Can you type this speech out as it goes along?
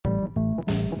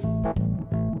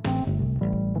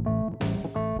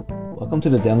Welcome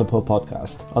to the Down the Pub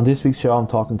podcast. On this week's show, I'm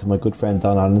talking to my good friend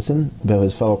Don Anderson about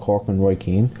his fellow Corkman Roy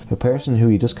Keane, a person who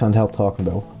you just can't help talking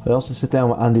about. I also sit down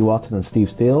with Andy Watson and Steve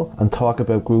Steele and talk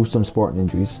about gruesome sporting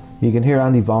injuries. You can hear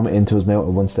Andy vomit into his mouth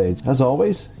at one stage. As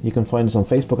always, you can find us on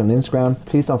Facebook and Instagram.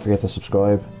 Please don't forget to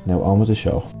subscribe. Now on with the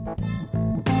show.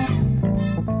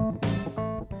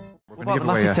 What about the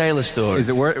Matty Taylor story? Is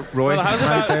it Roy? Well,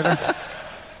 Matty Taylor?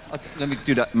 Let me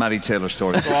do that Matty Taylor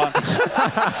story. Go on.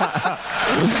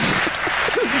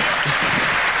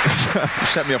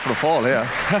 Set me up for the fall here.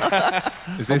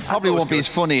 Probably won't be as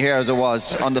funny here as it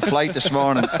was on the flight this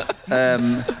morning. Up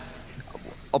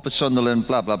at Sunderland,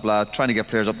 blah, blah, blah. Trying to get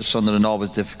players up to Sunderland, always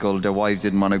difficult. Their wives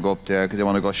didn't want to go up there because they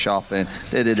want to go shopping.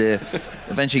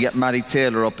 Eventually get Matty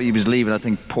Taylor up. He was leaving, I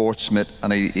think, Portsmouth,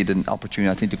 and he had an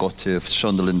opportunity, I think, to go to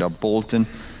Sunderland or Bolton.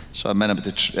 So I met him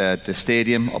at the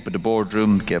stadium, up at the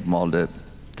boardroom, gave him all the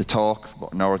talk,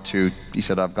 about an hour or two. He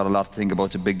said, I've got a lot to think about,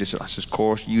 it's a big decision. I said, of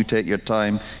course, you take your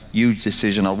time, huge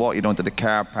decision. I'll walk you down to the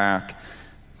car park.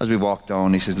 As we walked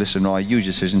down, he says, listen, Roy, huge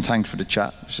decision, thanks for the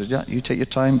chat. I said, yeah, you take your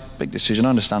time, big decision, I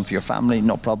understand for your family,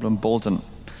 no problem. Bolton,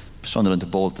 Sunderland to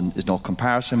Bolton is no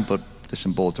comparison, but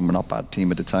listen, Bolton were not a bad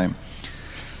team at the time.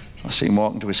 I see him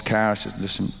walking to his car, I said,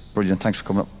 listen, brilliant, thanks for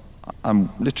coming up.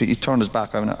 He turned his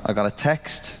back, I got a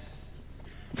text.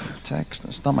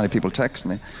 There's not many people text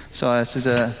me. So I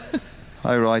said,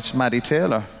 hi Roy, it's Matty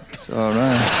Taylor. So, all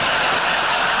right.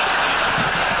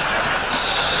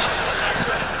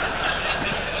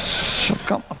 So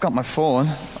I've got my phone.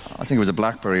 I think it was a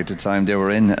BlackBerry at the time they were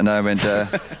in, and I went, I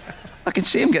can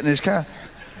see him getting in his car.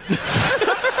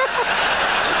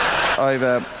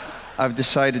 I've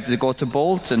decided to go to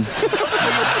Bolton.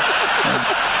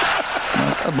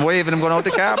 I'm waving him going out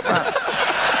the car.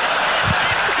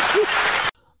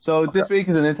 So this week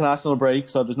is an international break,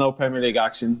 so there's no Premier League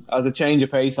action. As a change of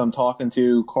pace, I'm talking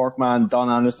to Cork man Don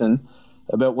Anderson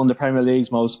about one of the Premier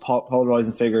League's most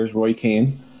polarising figures, Roy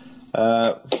Keane.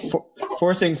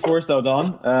 First things first, though,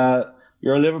 Don.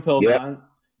 You're a Liverpool man.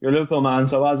 You're a Liverpool man.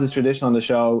 So as is tradition on the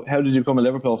show, how did you become a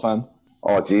Liverpool fan?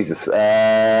 Oh Jesus!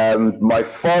 My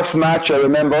first match, I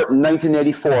remember,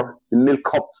 1984, the Milk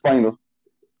Cup final.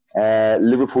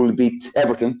 Liverpool beat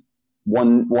Everton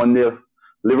 1-0.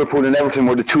 Liverpool and Everton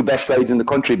were the two best sides in the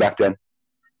country back then.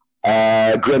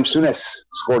 Graham Souness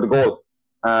scored the goal,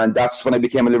 and that's when I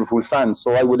became a Liverpool fan.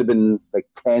 So I would have been like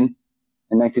 10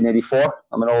 in 1984.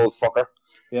 I'm an old fucker.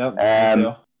 Yeah.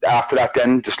 After that,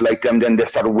 then just like them, then they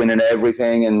started winning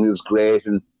everything, and it was great.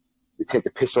 And we take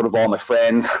the piss out of all my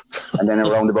friends. And then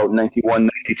around about 91,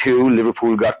 92,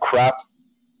 Liverpool got crap,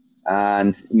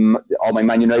 and all my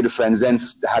Man United friends then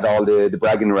had all the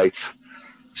bragging rights.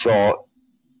 So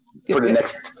for the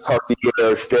next 30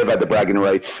 years, they've had the bragging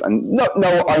rights. And no,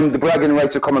 the bragging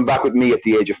rights are coming back with me at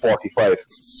the age of 45.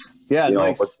 Yeah,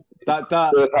 nice. But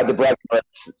they've had the bragging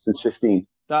rights since 15.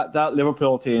 That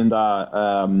Liverpool team that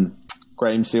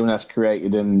Graham Souness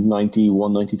created in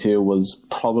 91, 92 was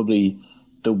probably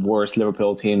the worst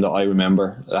Liverpool team that I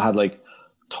remember. It had like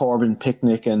Torben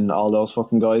Picnic and all those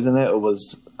fucking guys in it. It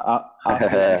was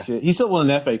absolute shit. He still won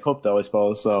an FA Cup though, I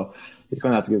suppose, so you're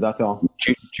going to have to give that to him.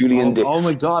 Julian Dix. Oh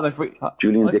my God,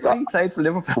 Julian Dix. He played for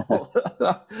Liverpool.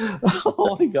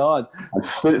 Oh my God.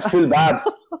 Phil Babb.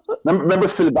 Remember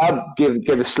Phil Babb gave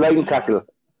a sliding tackle,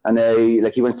 and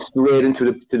he went straight into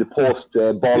the post,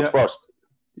 ball first.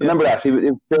 Remember that?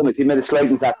 He made a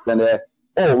sliding tackle and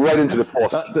right into the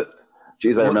post.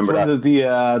 Jeez, I remember that. One of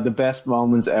the best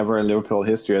moments ever in Liverpool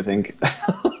history, I think.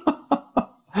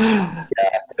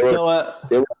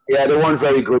 They weren't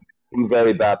very good.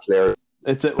 Very bad players.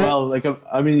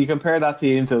 You compare that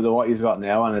team to what he's got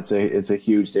now, and it's a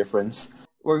huge difference.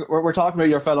 We're talking about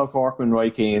your fellow Corkman,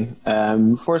 Roy Keane.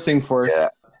 First thing first,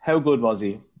 how good was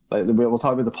he? We'll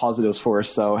talk about the positives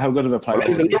first. So, how good of a player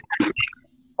was he?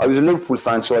 I was a Liverpool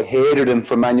fan, so I hated him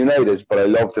for Man United, but I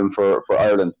loved him for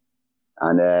Ireland.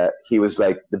 And he was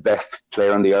like the best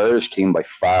player on the Irish team by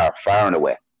far and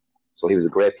away. So he was a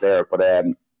great player. But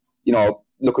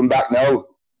looking back now,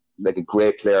 like a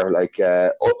great player, like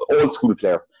old school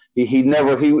player. He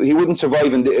wouldn't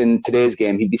survive in today's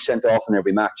game. He'd be sent off in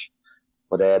every match.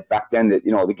 But back then,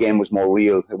 the game was more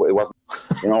real. It wasn't,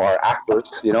 our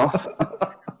actors, the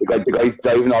guys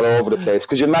diving all over the place.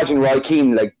 Because you imagine Roy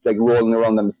Keane like rolling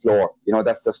around on the floor.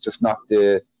 That's just not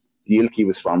the ilk he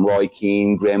was from. Roy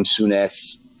Keane, Graham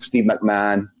Souness, Steve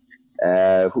McMahon.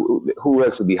 Who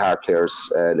else would be hard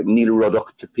players? Like Neil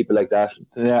Ruddock, people like that.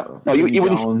 Yeah. No, you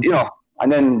wouldn't.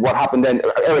 And then what happened then?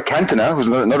 Eric Cantona was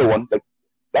another one. Like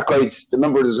that guy.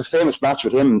 Remember, there's a famous match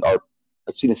with him. Or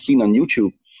I've seen a scene on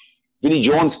YouTube. Vinnie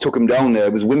Jones took him down.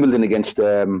 It was Wimbledon against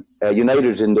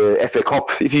United in the FA Cup.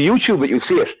 If you YouTube it, you'll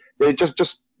see it. They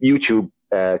just YouTube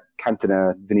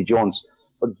Cantona, Vinnie Jones.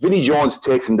 But Vinnie Jones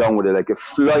takes him down with a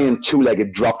flying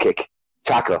two-legged dropkick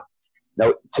tackle.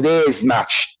 Now, today's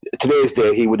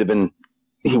day, he would have been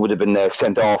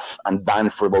sent off and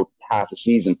banned for about half a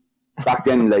season. Back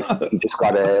then, he just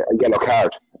got a yellow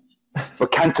card.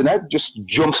 But Cantona just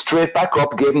jumped straight back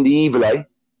up, gave him the evil eye,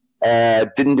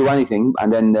 didn't do anything,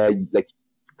 and then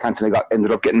Cantona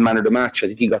ended up getting man of the match. I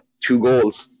think he got 2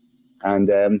 goals, and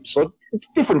so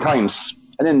different times.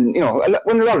 And then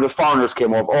when a lot of the foreigners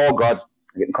came over, oh God,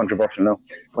 I'm getting controversial now.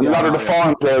 When a lot of the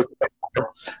foreign players,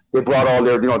 they brought all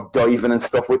their diving and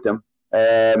stuff with them.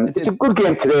 It's a good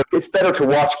game today. It's better to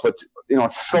watch, but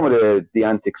some of the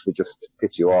antics would just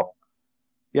piss you off.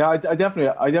 Yeah, I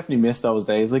definitely miss those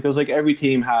days. It was like every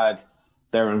team had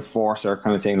their enforcer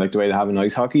kind of thing, like the way they have in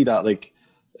ice hockey. That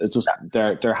it's just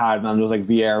their hard man. There was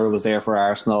Vieira was there for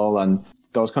Arsenal and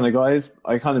those kind of guys.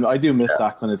 I do miss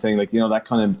that kind of thing. That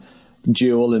kind of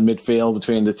duel in midfield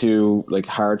between the two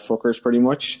hard fuckers, pretty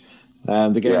much.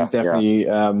 The game's definitely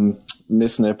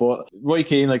missing it. But Roy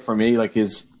Keane, for me,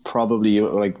 is probably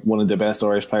one of the best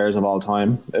Irish players of all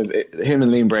time. Him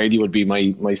and Liam Brady would be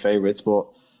my favourites, but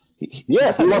he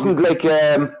wasn't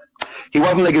he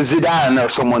wasn't like a Zidane or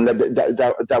someone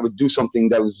that would do something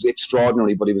that was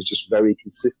extraordinary, but he was just very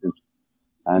consistent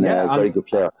and a very good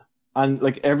player. And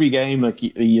every game,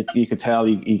 you could tell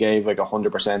he gave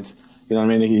 100%. You know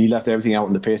what I mean? He left everything out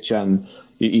on the pitch, and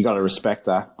you got to respect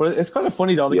that. But it's kind of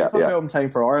funny though. You talk about him playing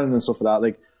for Ireland and stuff like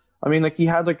that. He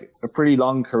had a pretty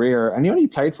long career, and he only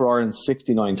played for Ireland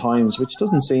 69 times, which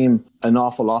doesn't seem an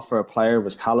awful lot for a player of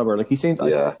his caliber. He seemed,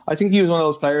 I think he was one of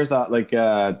those players that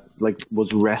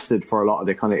was rested for a lot of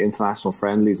the kind of international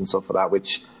friendlies and stuff like that.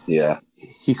 Which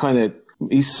he kind of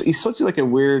he's such a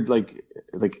weird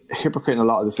hypocrite in a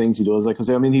lot of the things he does. Because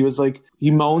he was he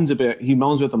moans about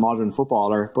the modern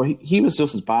footballer, but he was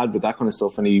just as bad with that kind of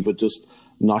stuff, and he would just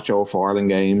not show up for Ireland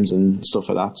games and stuff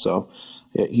like that. So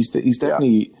yeah, he's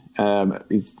definitely.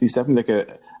 He's definitely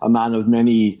a man of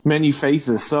many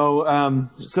faces. So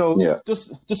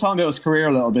just talking about his career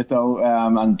a little bit though,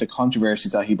 and the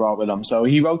controversies that he brought with him. So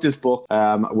he wrote this book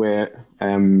with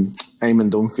Eamon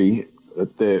Dunphy,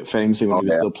 the famously when he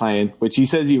was still playing, which he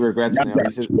says he regrets now.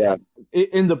 He said,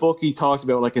 in the book he talked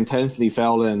about intensely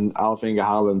fouling Alf Inge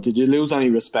Haaland. Did you lose any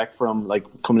respect for him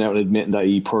coming out and admitting that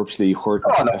he purposely hurt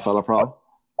a fellow pro?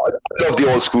 I love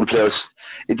the old school players.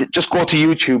 Just go to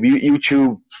YouTube.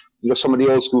 YouTube, some of the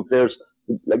old school players.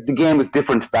 The game was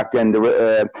different back then. There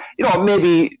were,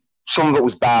 maybe some of it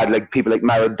was bad. People like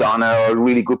Maradona or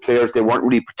really good players, they weren't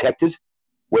really protected.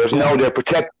 Whereas now they're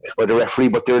protected by the referee,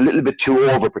 but they're a little bit too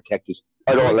overprotected.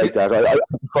 I don't like that. I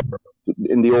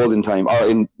in the olden time, or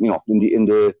in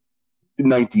the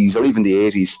 90s or even the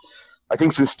 80s. I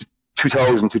think since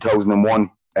 2000,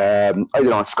 2001, I don't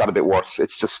know. It's got a bit worse.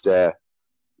 It's just.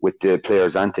 With the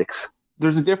players' antics.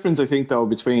 There's a difference, I think, though,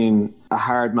 between a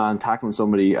hard man tackling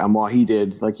somebody and what he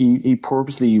did. He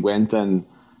purposely went and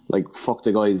fucked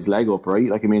the guy's leg up, right?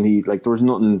 There was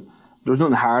nothing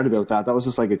hard about that. That was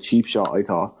just a cheap shot, I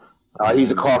thought.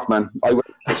 He's a Cork man. I would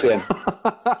say.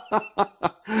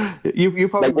 you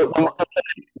probably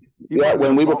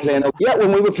when we were playing out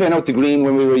the green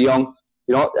when we were young,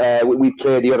 we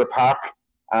played the other park,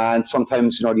 and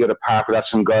sometimes the other park would have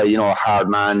some guy, a hard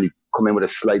man. Come in with a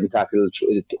sliding tackle,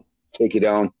 take you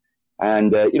down.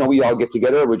 And, we all get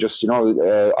together. We're just,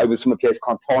 I was from a place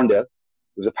called Thorndale. It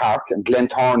was a park, and Glen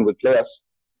Thorne would play us.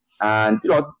 And,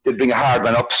 they'd bring a hard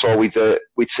man up. So we'd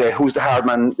say, who's the hard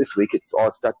man this week? It's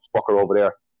that fucker over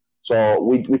there. So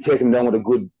we'd take him down with a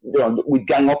good, we'd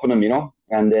gang up on him,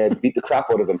 and beat the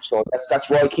crap out of him. So that's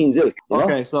Roy Keane's ilk.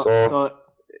 Okay, so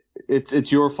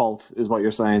it's your fault, is what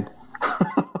you're saying.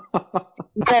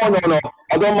 No.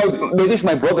 Although maybe it's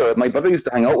my brother. My brother used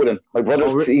to hang out with him. My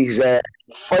brother's he's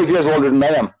 5 years older than I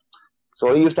am,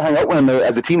 so he used to hang out with him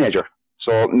as a teenager.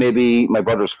 So maybe my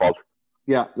brother's fault.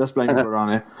 Yeah, let's blame it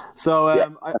on it. So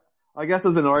I guess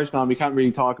as an Irishman, we can't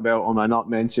really talk about and not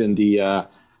mention the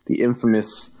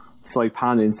infamous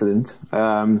Saipan incident.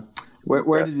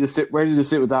 Where did you sit? Where did you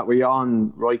sit with that? Were you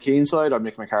on Roy Keane's side or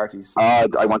Mick McCarthy's?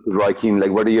 I wanted Roy Keane.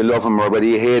 Whether you love him or whether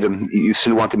you hate him, you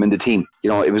still want him in the team.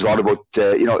 It was all about.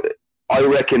 I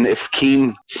reckon if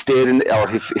Keane stayed in, or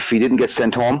if he didn't get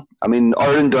sent home,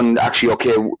 Ireland done actually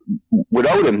okay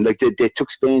without him. They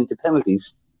took Spain to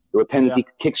penalties. There were penalty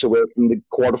kicks away from the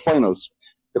quarterfinals.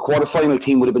 The quarterfinal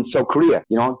team would have been South Korea.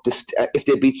 If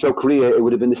they beat South Korea, it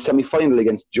would have been the semi-final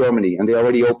against Germany, and they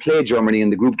already outplayed Germany in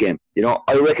the group game.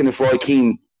 I reckon if Roy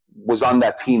Keane was on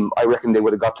that team, I reckon they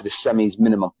would have got to the semis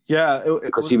minimum. Yeah,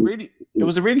 it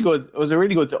was a really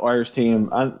good Irish team,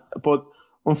 but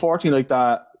unfortunately,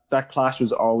 that clash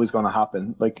was always going to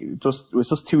happen. Like, it was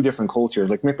just two different cultures.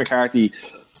 Like, Mick McCarthy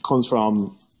comes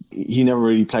from, he never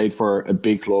really played for a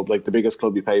big club. Like, the biggest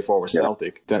club he played for was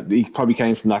Celtic. That he probably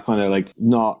came from that kind of, like,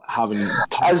 not having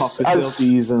top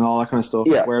facilities and all that kind of stuff.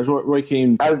 Yeah. Whereas Roy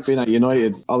Keane, being at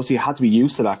United, obviously had to be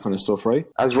used to that kind of stuff, right?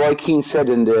 As Roy Keane said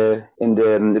in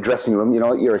the dressing room, you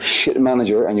know, you're a shit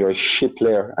manager and you're a shit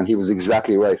player, and he was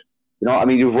exactly right. You know, I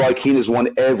mean, Roy Keane has won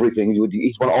everything.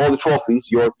 He's won all the trophies: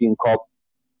 European Cup,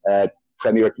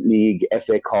 Premier League,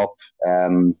 FA Cup,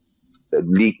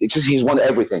 league. It's just he's won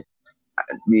everything.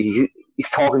 He's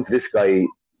talking to this guy,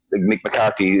 like Mick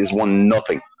McCarthy, has won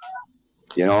nothing.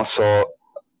 You know, so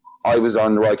I was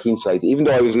on the Roy Keane side, even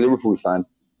though I was a Liverpool fan.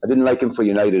 I didn't like him for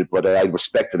United, but I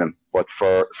respected him. But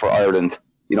for Ireland,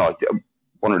 you know,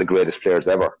 one of the greatest players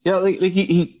ever. Yeah, like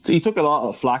he took a lot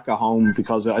of flack at home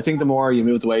because I think the more you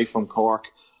moved away from Cork,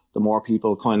 the more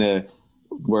people kind of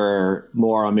were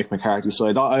more on Mick McCarthy's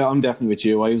side. I'm definitely with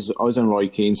you. I was on Roy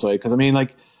Keane's side because I mean,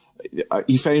 like,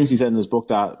 he famously said in his book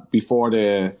that before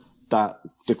the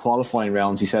qualifying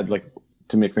rounds, he said, like,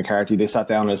 to Mick McCarthy, they sat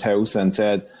down in his house and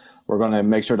said, we're going to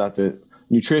make sure that the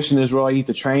nutrition is right,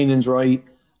 the training's right.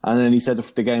 And then he said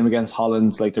the game against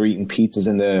Holland, like, they're eating pizzas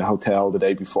in the hotel the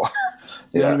day before.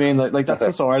 You know what I mean? Like that's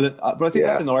just Ireland. But I think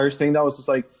that's an Irish thing. That was just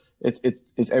like,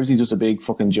 it's everything just a big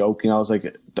fucking joke. You know, I was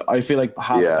like, I feel like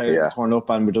half the players turn up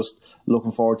and we're just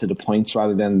looking forward to the points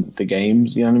rather than the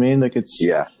games. You know what I mean? Like it's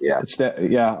I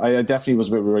definitely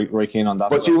was with Roy Keane on that.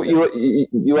 But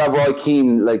you have Roy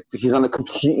Keane, like, he's on a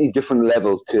completely different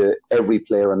level to every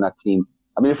player on that team.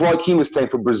 I mean, if Roy Keane was playing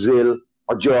for Brazil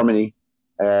or Germany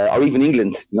or even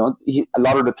England, you know, a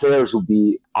lot of the players would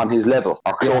be on his level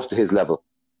or close to his level.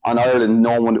 On Ireland,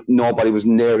 nobody was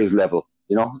near his level.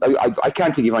 You know, I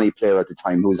can't think of any player at the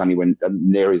time who was anywhere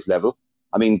near his level.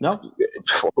 I mean,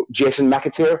 Jason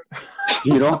McAteer,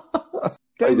 you know, Paul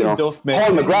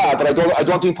McGrath, but I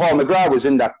don't think Paul McGrath was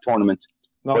in that tournament.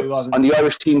 No, he wasn't. On the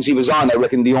Irish teams he was on, I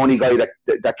reckon the only guy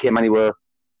that came anywhere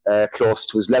close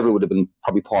to his level would have been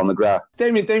probably Paul McGrath.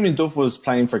 Damien Duff was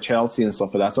playing for Chelsea and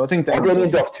stuff like that, so I think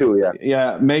Damien Duff too,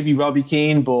 yeah, maybe Robbie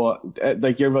Keane, but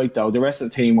like, you're right though, the rest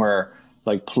of the team were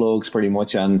like plugs pretty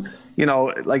much, and you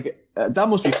know, like, that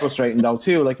must be frustrating though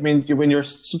too. Like, I mean, when you're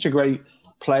such a great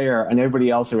player and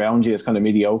everybody else around you is kind of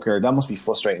mediocre, that must be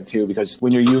frustrating too, because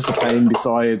when you're used to playing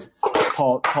beside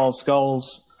Paul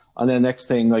Scholes, and then next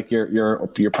thing, like, you're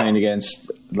playing against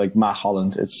like Matt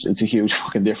Holland, it's a huge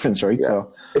fucking difference, right? Yeah.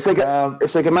 So it's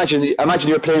like imagine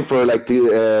you're playing for like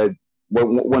the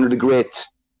one of the great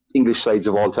English sides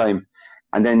of all time,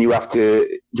 and then you have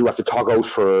to talk out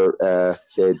for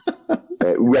say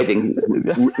Reading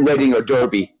or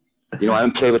Derby, you know,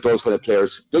 and play with those kind of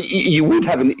players. You would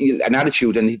have an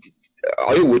attitude, and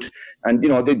I would, and you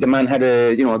know, the man had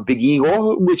a big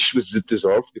ego, which was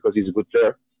deserved because he's a good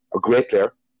player, a great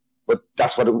player. But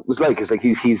that's what it was like. It's like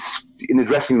he's in the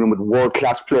dressing room with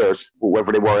world-class players,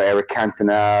 whoever they were, Eric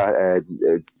Cantona,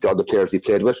 the other players he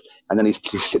played with, and then he's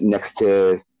sitting next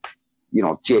to, you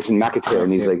know, Jason McAteer,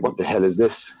 and he's like, "What the hell is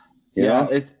this?" You know?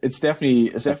 It's definitely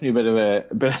a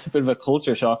bit of a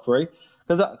culture shock, right?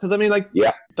 Because I mean, like,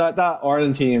 that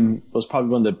Ireland team was probably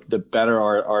one of the better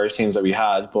Irish teams that we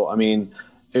had, but I mean,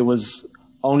 it was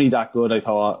only that good, I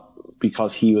thought,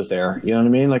 because he was there. You know what I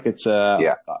mean? Like, it's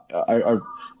I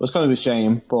was kind of a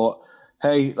shame, but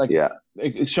hey, like,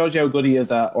 it shows you how good he is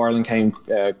that Ireland came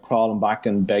crawling back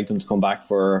and begged him to come back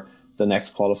for the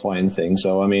next qualifying thing.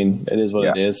 So I mean, it is what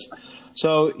it is.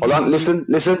 So hold on, listen.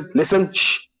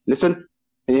 Shh, listen.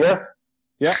 Can you hear?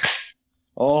 Yeah.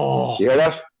 Oh, you hear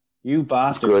that? You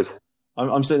bastard! Good.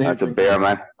 I'm sitting here. That's a bear,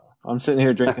 man. I'm sitting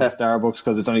here drinking Starbucks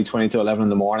because it's only 20 to 11 in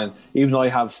the morning, even though I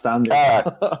have standards.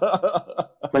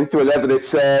 20 to 11.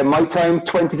 It's my time,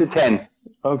 20 to 10.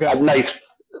 Okay. At night.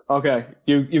 Okay.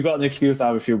 You've got an excuse to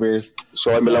have a few beers.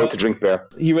 So I'm allowed to drink beer.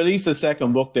 He released his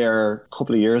second book there a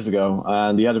couple of years ago,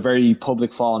 and he had a very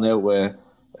public falling out with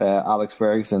Alex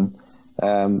Ferguson.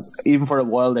 Even for a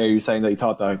while there, he was saying that he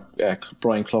thought that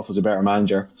Brian Clough was a better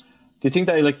manager. Do you think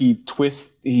that he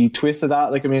twisted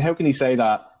that? Like, I mean, how can he say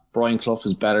that Brian Clough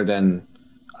is better than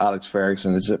Alex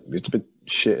Ferguson? It's a bit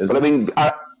shit, isn't it? But I mean,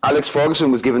 Alex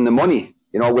Ferguson was given the money,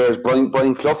 you know, whereas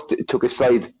Brian Clough took a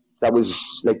side that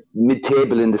was like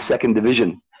mid-table in the second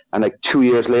division, and like 2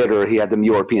 years later he had them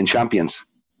European champions,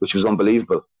 which was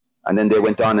unbelievable. And then they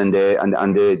went on and they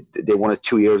won it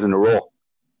 2 years in a row.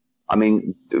 I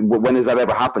mean, when has that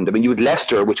ever happened? I mean, you had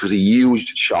Leicester, which was a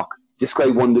huge shock. This guy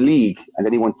won the league, and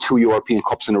then he won 2 European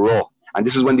Cups in a row. And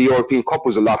this is when the European Cup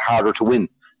was a lot harder to win,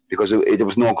 because there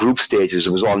was no group stages. It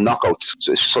was all knockouts.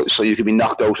 So you could be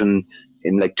knocked out in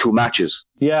like 2 matches.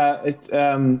 Yeah,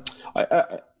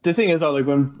 the thing is, though, like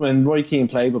when Roy Keane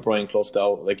played with Brian Clough,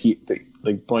 though, like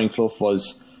Brian Clough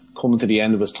was coming to the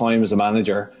end of his time as a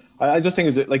manager. I just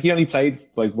think he only played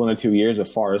like 1 or 2 years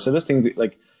with Forest. I just think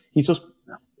like he's just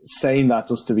saying that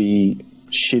just to be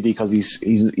shitty because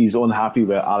he's unhappy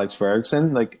with Alex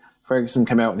Ferguson. Like Ferguson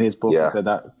came out in his book and said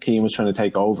that Keane was trying to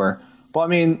take over. But I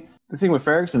mean, the thing with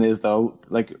Ferguson is, though,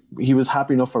 like he was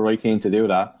happy enough for Roy Keane to do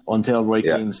that until Roy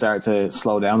Keane started to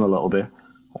slow down a little bit.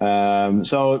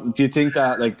 So do you think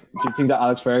that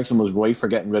Alex Ferguson was right for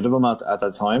getting rid of him at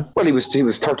that time? Well, he was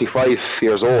 35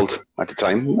 years old at the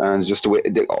time, and just the way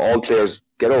all players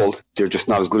get old, they're just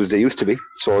not as good as they used to be.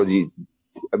 So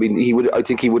I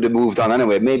think he would have moved on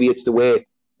anyway. Maybe it's the way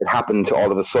it happened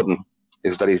all of a sudden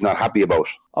is that he's not happy about.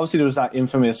 Obviously, there was that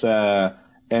infamous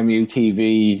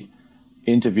MUTV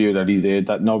interview that he did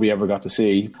that nobody ever got to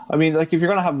see. I mean, like, if you're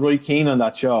going to have Roy Keane on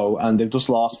that show and they've just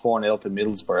lost 4-0 to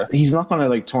Middlesbrough, he's not going to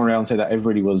like turn around and say that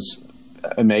everybody was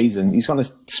amazing. He's going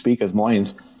to speak his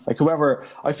mind. Like, whoever,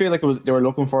 I feel like they were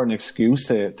looking for an excuse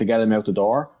to get him out the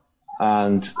door,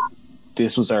 and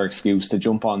this was their excuse to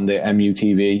jump on the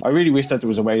MUTV. I really wish that there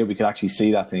was a way that we could actually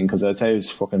see that thing, because I'd say it was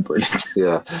fucking brilliant.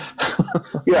 Yeah.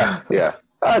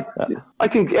 I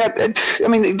think. I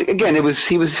mean, again, he was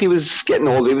getting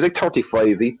old. He was like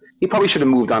 35. He probably should have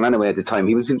moved on anyway at the time.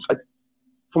 He was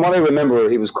from what I remember,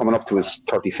 he was coming up to his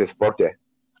 35th birthday.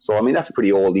 So I mean, that's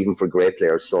pretty old even for great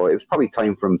players. So it was probably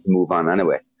time for him to move on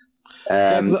anyway.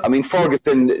 I mean,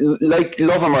 Ferguson, like,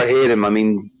 love him or hate him, I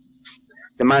mean,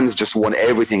 the man's just won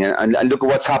everything. And look at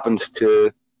what's happened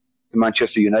to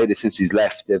Manchester United since he's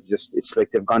left. It's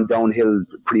like they've gone downhill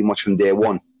pretty much from day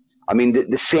one. I mean,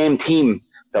 the same team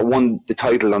that won the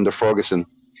title under Ferguson,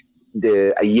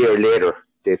 a year later,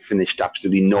 they finished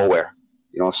absolutely nowhere.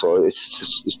 You know, so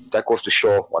that goes to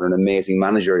show what an amazing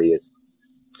manager he is.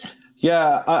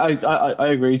 Yeah, I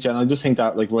agree, Jen. I just think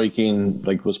that like Roy Keane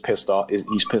was pissed off.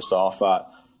 He's pissed off that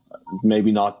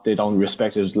maybe they don't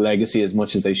respect his legacy as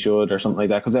much as they should, or something like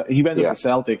that. Because he went to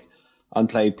Celtic and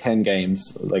played 10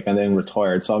 games, and then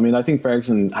retired. So I mean, I think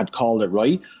Ferguson had called it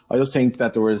right. I just think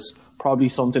that there was probably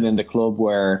something in the club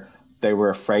where they were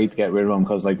afraid to get rid of him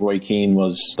because Roy Keane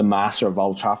was the master of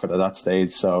Old Trafford at that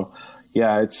stage. So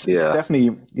it's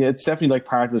definitely like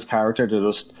part of his character to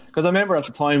just, because I remember at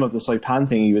the time of the Saipan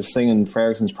thing, he was singing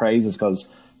Ferguson's praises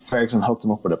because Ferguson hooked him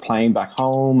up with a plane back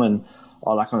home and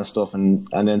all that kind of stuff, and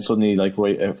then suddenly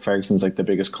Ferguson's like the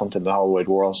biggest cunt in the whole wide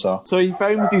world. So he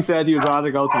famously said he would rather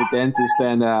go to the dentist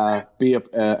than be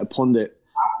a pundit.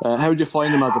 How would you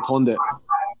find him as a pundit?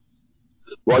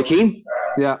 Roy Keane?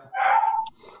 Yeah.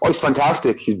 Oh, he's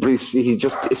fantastic. He's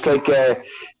it's like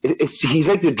he's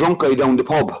like the drunk guy down the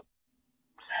pub.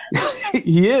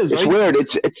 He is. It's right? weird.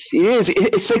 It's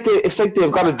like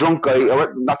they've got a drunk guy.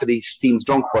 Or not that he seems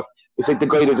drunk, but it's like the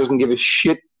guy that doesn't give a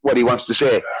shit what he wants to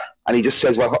say, and he just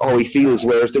says how he feels.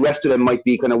 Whereas the rest of them might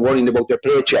be kind of worrying about their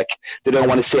paycheck. They don't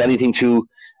want to say anything too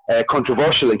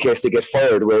controversial in case they get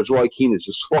fired. Whereas Roy Keane is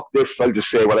just, fuck this, I'll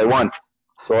just say what I want.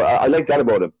 So I like that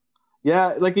about him.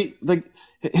 Yeah,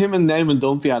 him and Naaman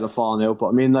Dunphy had a falling out, but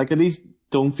I mean, at least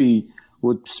Dunphy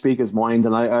would speak his mind,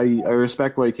 and I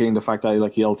respect Roy Keane, the fact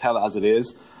that he'll tell it as it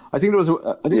is. I think there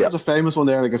was a famous one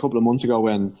there a couple of months ago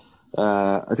when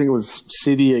I think it was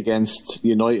City against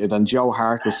United, and Joe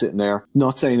Hart was sitting there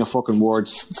not saying a fucking word,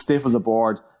 stiff as a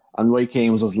board, and Roy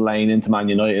Keane was just laying into Man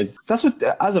United. That's what,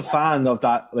 as a fan of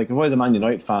that, if I was a Man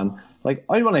United fan,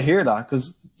 I want to hear that,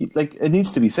 because it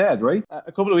needs to be said, right?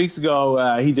 A couple of weeks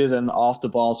ago, he did an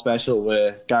off-the-ball special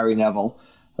with Gary Neville.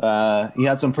 He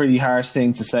had some pretty harsh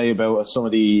things to say about some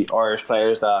of the Irish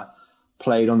players that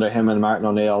played under him and Martin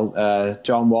O'Neill,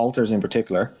 John Walters in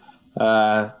particular.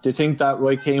 Do you think that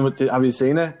Roy Keane, have you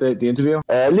seen it, the interview?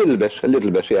 A little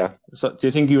bit, yeah. So do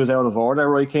you think he was out of order,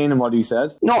 Roy Keane, and what he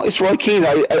said? No, it's Roy Keane.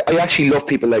 I actually love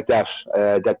people like that,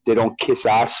 that they don't kiss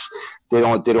ass, they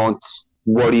don't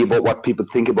worry about what people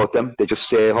think about them. They just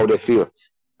say how they feel.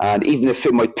 And even if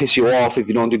it might piss you off if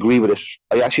you don't agree with it,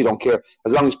 I actually don't care.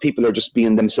 As long as people are just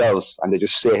being themselves and they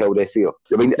just say how they feel.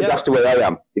 I mean, that's the way I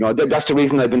am. That's the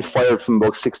reason I've been fired from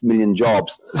about 6 million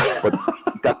jobs. But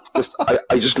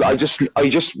I just like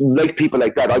people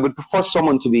like that. I would prefer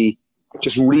someone to be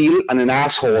just real and an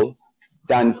asshole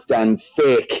than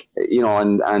fake,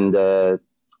 and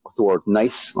what's the word?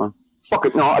 Nice. Fuck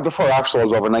it, no, I prefer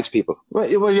assholes over nice people.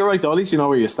 Well, you're right, though. At least you know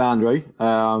where you stand, right?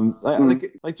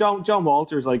 Like John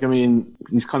Walters,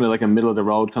 he's kind of like a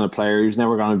middle-of-the-road kind of player. He's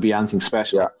never going to be anything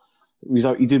special. Yeah.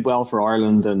 He did well for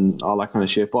Ireland and all that kind of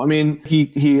shit. But, I mean,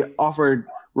 he offered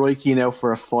Roy Keane out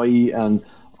for a fight and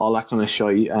all that kind of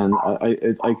shit. And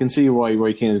I can see why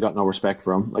Roy Keane has got no respect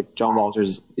for him. Like, John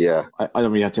Walters, I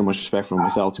don't really have too much respect for him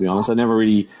myself, to be honest. I never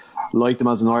really liked him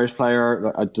as an Irish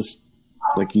player. I just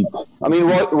like he. I mean,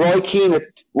 Roy Keane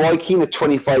at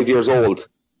 25 years old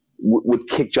would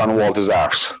kick John Walters'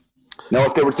 arse. Now,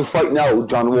 if they were to fight now,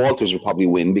 John Walters would probably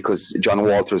win because John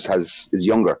Walters is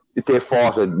younger. If they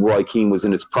fought and Roy Keane was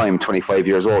in his prime, 25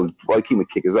 years old, Roy Keane would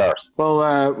kick his arse.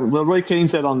 Well, Roy Keane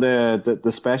said on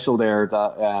the special there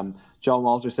that John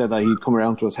Walters said that he'd come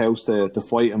around to his house to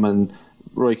fight him, and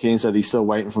Roy Keane said he's still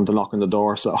waiting for him to knock on the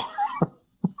door. So,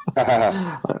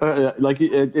 like,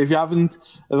 if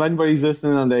anybody's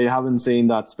listening and they haven't seen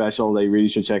that special, they really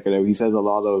should check it out. He says a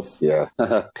lot of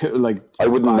like, I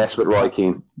wouldn't mess with Roy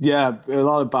Keane. Yeah, a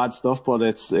lot of bad stuff, but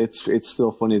it's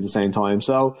still funny at the same time.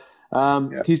 So,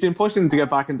 he's been pushing to get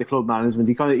back into club management.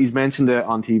 He's mentioned it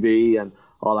on TV and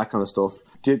all that kind of stuff.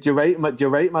 Do you rate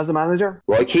him as a manager?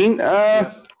 Roy Keane?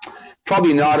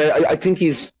 Probably not. I think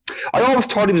he's. I always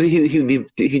thought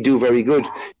he'd do very good,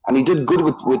 and he did good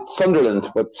with Sunderland.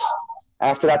 But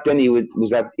after that, then he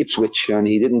was at Ipswich, and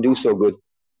he didn't do so good.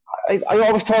 I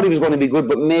always thought he was going to be good,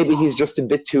 but maybe he's just a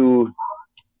bit too.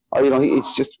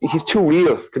 He's too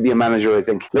real to be a manager. I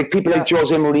think like people like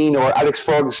Jose Mourinho or Alex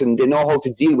Ferguson, they know how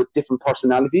to deal with different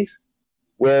personalities.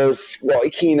 Whereas Roy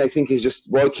Keane, I think, is just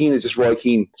Roy Keane.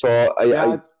 So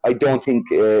I don't think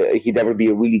he'd ever be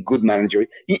a really good manager.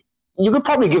 You could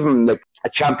probably give him like a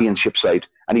championship side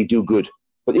and he'd do good.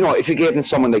 But, if you gave him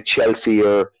someone like Chelsea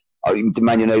or the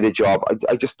Man United job,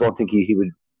 I just don't think he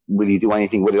would really do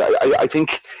anything with it. I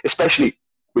think, especially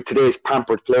with today's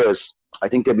pampered players, I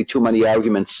think there'd be too many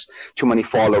arguments, too many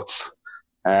fallouts.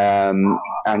 And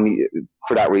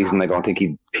for that reason, I don't think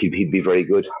he'd be very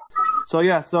good. So,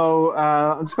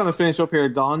 I'm just going to finish up here,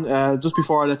 Don. Just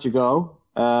before I let you go,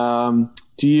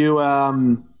 do you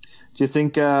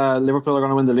think Liverpool are going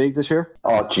to win the league this year?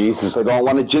 Oh, Jesus, I don't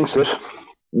want to jinx it.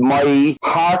 My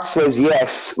heart says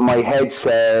yes. My head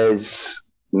says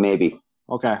maybe.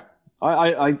 Okay.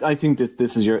 I think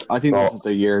this is this is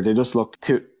their year. They just look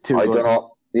too good. I don't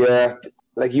know. Yeah,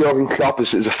 like Jurgen Klopp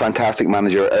is a fantastic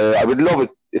manager. I would love it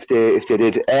if they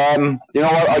did. You know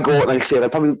what? I go out and I say I'm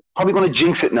probably going to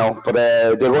jinx it now, but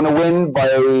they're going to win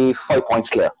by 5 points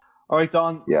clear. All right,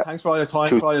 Don. Yeah. Thanks for all your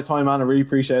time, man. I really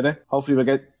appreciate it. Hopefully we'll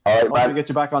get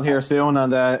you back on here soon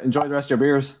and enjoy the rest of your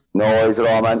beers. No worries at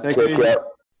all, man. Take care.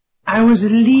 I was a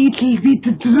little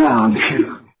bit drunk.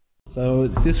 So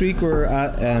this week we're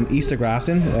at East of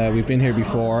Grafton. We've been here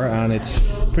before, and it's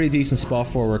a pretty decent spot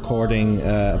for recording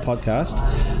a podcast.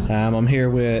 I'm here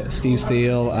with Steve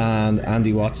Steele and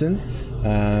Andy Watson.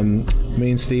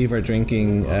 Me and Steve are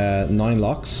drinking 9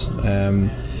 Locks.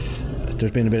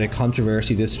 There's been a bit of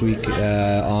controversy this week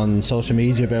on social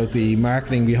media about the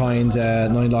marketing behind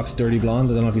 9 Locks Dirty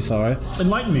Blonde. I don't know if you saw it.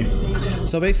 Enlighten me.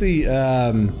 So basically,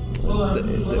 a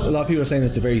lot of people are saying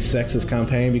it's a very sexist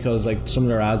campaign because like some of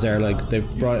their ads are like they've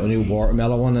brought out a new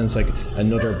watermelon one and it's like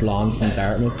another blonde from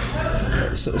Dartmouth,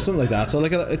 something like that. So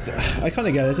like I kind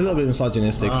of get it. It's a little bit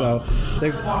misogynistic. So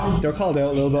they're called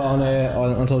out a little bit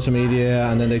on social media,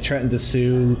 and then they threatened to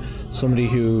sue somebody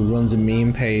who runs a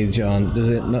meme page on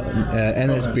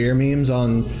NS Beer memes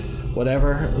on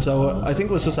whatever. So I think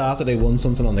it was just after they won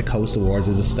something on the Coast Awards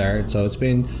as a start. So it's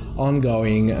been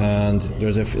ongoing, and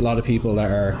there's a lot of people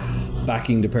that are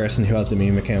backing the person who has the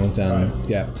meme account, and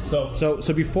So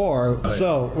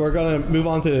we're gonna move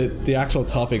on to the actual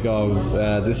topic of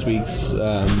this week's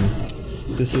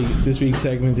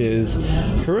segment is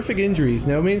horrific injuries.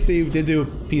 Now, me and Steve did do a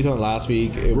piece on it last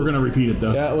week. We're going to repeat it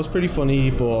though. Yeah, it was pretty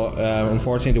funny, but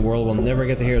unfortunately the world will never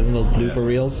get to hear those blooper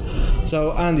reels.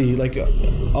 So Andy, like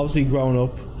obviously growing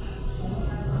up,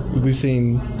 we've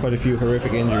seen quite a few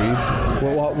horrific injuries.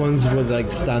 What ones would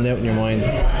like stand out in your mind?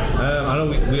 I know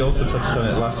we also touched on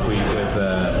it last week with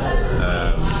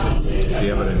the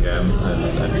Everton game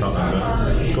and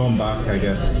Tottenham, but going back, I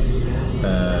guess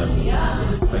a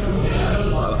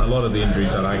lot of the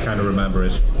injuries that I kind of remember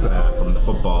is from the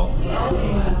football,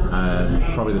 and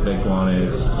probably the big one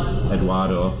is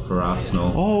Eduardo for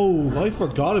Arsenal. Oh, I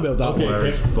forgot about that. Okay, where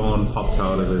his bone popped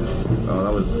out of his. Oh,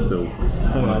 that was the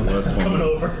one of the worst ones. Coming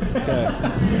over. Okay.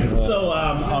 So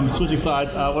I'm switching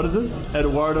sides. What is this?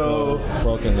 Eduardo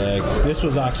broken leg. This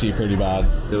was actually pretty bad.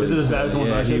 Is it as bad as the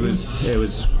ones I showed? It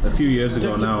was a few years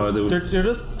ago now. They're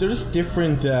just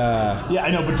different. Yeah, I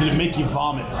know, but did it make you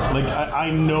vomit? Like I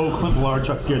know Clint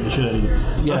Malarchuk scared the shit out of you.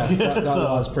 Yeah, that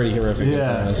was pretty horrific.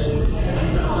 Yeah.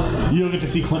 You don't get to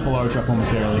see Clint Malarchuk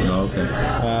momentarily. Oh, okay.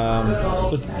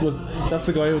 That's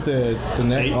the guy with the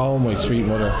neck? Oh my sweet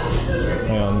mother.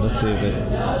 Hang on, let's see this.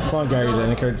 Come on, Gary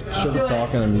Lineker, shut up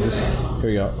talking and just here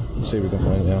we go. Let's see if we can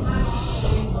find it now.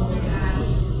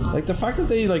 Like the fact that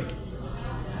they like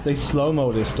they slow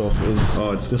mo this stuff is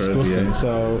it's disgusting. crazy, yeah.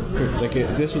 So like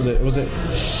this was it.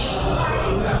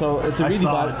 So it's a really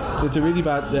bad. It's a really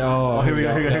bad. Oh, Here we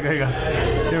go.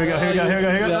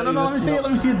 No. Let me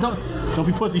see it. Don't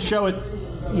be pussy. Show it.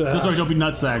 Sorry, don't be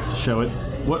nutsacks. Show it.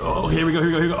 What? Oh, here we go.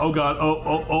 Oh God.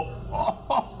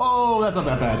 Oh, that's not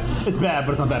that bad. It's bad,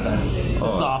 but it's not that bad.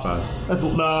 It's soft. That's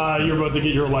you're about to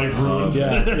get your life ruined.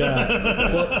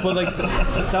 Yeah. but like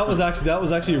that was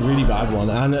actually a really bad one,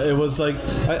 and it was like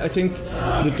I think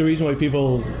that the reason why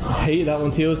people hate that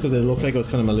one too is because it looked like it was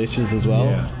kind of malicious as well.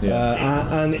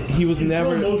 And he was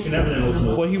never slow motion. Everything looks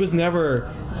malicious. But he was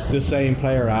never the same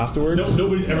player afterwards.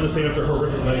 Nobody's ever the same after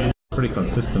horrific night. Pretty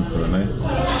consistent for them, eh?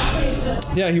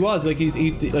 Yeah, he was he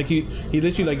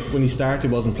literally, like, when he started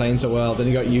wasn't playing so well. Then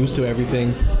he got used to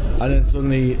everything, and then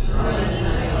suddenly,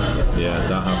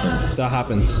 that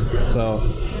happens. So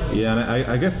yeah, and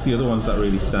I guess the other ones that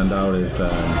really stand out is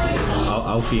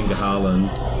Alfie and Haaland,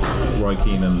 Roy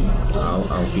Keane and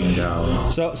Alfie and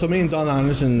Haaland. So me and Don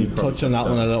Anderson touched on that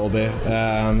one a little bit.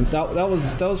 That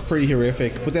was pretty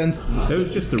horrific. But then it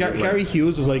was just Gary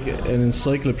Hughes was like an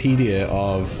encyclopedia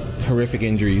of horrific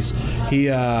injuries. He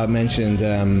mentioned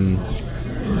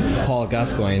Paul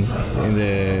Gascoigne in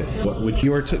the.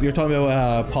 You're talking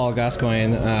about Paul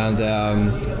Gascoigne, and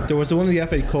there was the one in the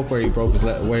FA Cup where he broke his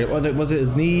leg. Where was it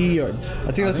his knee? Or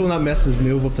I think that's the one that messed his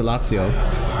move up to Lazio.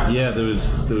 Yeah, there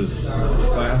was.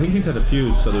 I think he's had a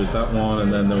few. So there was that one,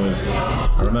 and then there was.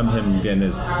 I remember him getting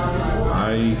his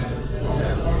eye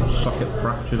socket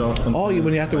fractured or something. Oh,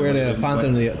 when you have to wear the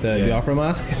Phantom, the opera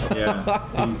mask. Yeah.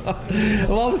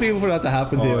 Of all the people for that to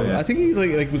happen to him, I think he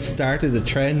like started the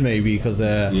trend maybe because.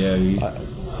 He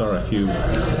saw a few.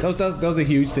 That was a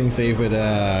huge thing, save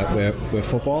with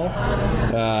football.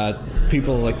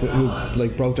 People like who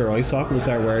like broke their eye socket would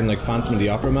start wearing like Phantom of the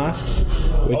Opera masks.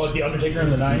 Like the Undertaker in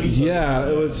the 90s. Yeah,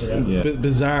 it was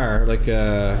bizarre. Like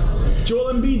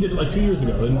Joel Embiid did it like 2 years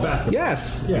ago in basketball.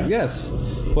 Yes.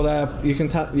 But you can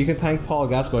thank Paul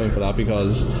Gascoigne for that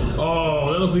because that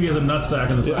looks like he has a nutsack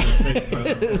in the side of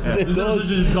his face. This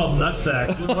episode is called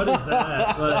Nutsacks. What is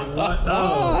that? Like what?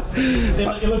 No.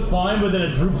 It looks fine, but then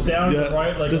it droops down to the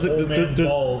right like old man's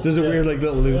balls. There's a weird like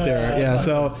little loop there. Yeah.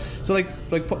 So like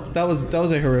that was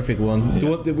a horrific one. The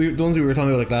ones we were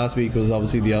talking about like last week was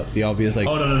obviously the obvious like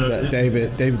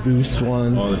David Boost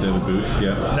one. Oh, the David Boost,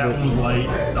 yeah. That one was light.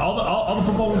 All the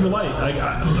football ones were light. Like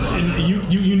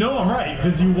you know I'm right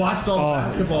because you watched all the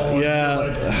basketball ones.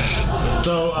 Yeah.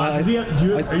 So are you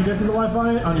connected to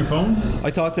Wi-Fi on your phone?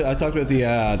 I talked about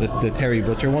the Terry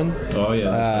Butcher one. Oh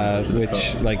yeah.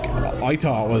 Which like I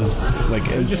thought was like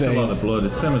it was insane. just a lot of blood.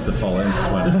 It's same as the Paul Ince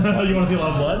one. You want to see a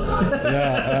lot of blood?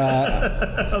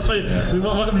 Yeah. I'll show you.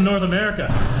 Welcome to North America.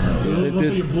 We'll show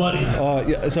you bloody. Oh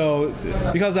yeah. So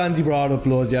because Andy brought up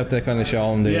blood, you have to kind of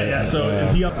show him the. Yeah. So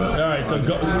is he up? All right. So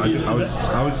go.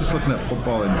 I was just looking at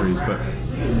football injuries, but.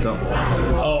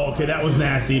 Oh, okay, that was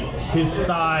nasty. His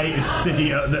thigh is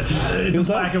sticky. It's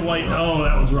black and white. Oh,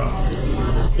 that was rough.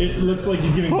 It looks like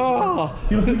he's giving. He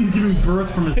looks like he's giving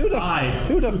birth from his thigh.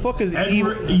 Who the fuck is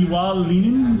Edward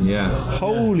Iwalinen? Yeah.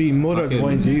 Holy mother of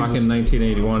Jesus! Back in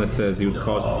 1981, it says he was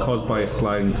caused by a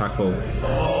sliding tackle.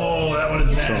 Oh, that one is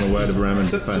nasty. On the way to Bremen.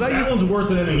 So that one's worse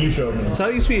than anything you showed me. So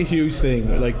that used to be a huge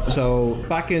thing. Like so,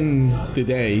 back in the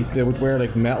day, they would wear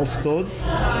like metal studs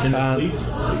in their cleats.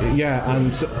 Yeah,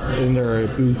 and in their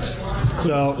boots. Cleats.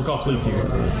 So we'll call cleats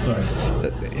here. Sorry.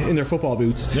 In their football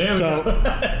boots. There we go.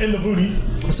 In the booties.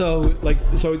 So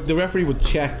the referee would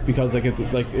check because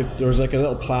if there was like a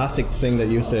little plastic thing that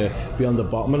used to be on the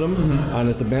bottom of them, and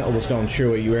if the metal was going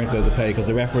through it, you weren't allowed to play because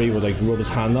the referee would like rub his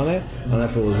hand on it, and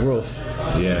if it was rough,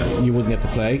 you wouldn't get to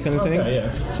play, kind of thing.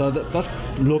 Yeah. So that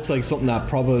looks like something that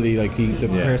probably like the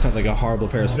person had like a horrible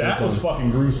pair of splits That was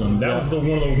fucking gruesome. That was one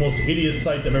of the most hideous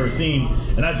sights I've ever seen,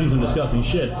 and I've seen some disgusting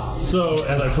shit. So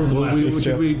as I proved last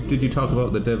week, did you talk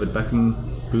about the David Beckham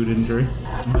boot injury?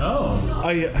 No.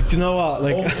 Do you know what?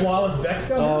 Like flawless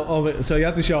Beckham. So you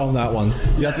have to show him that one.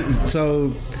 You have to.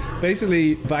 So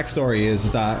basically, backstory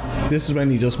is that this is when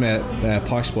he just met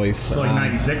Posh Spice. So like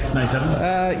 96,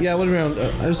 97? Yeah, what around?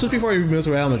 It was just before he moved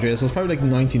to Real Madrid, so it was probably like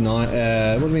 99.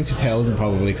 It would have been 2000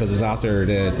 probably because it was after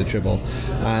the triple,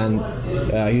 and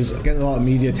he was getting a lot of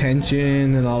media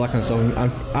attention and all that kind of stuff.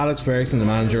 And Alex Ferguson, the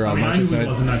manager of Manchester United,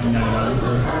 was in 1999.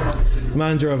 So.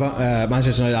 Manager of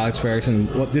Manchester United, Alex Ferguson,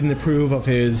 didn't approve of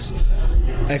his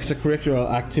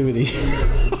extracurricular activity.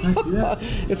 I see that.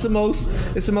 It's the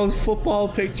most football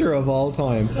picture of all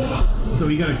time. So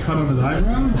he got a cut on his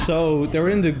eyebrow? So they were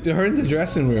in the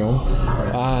dressing room,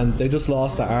 and they just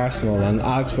lost to Arsenal, and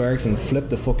Alex Ferguson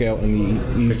flipped the fuck out,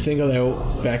 and he singled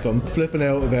out Beckham, flipping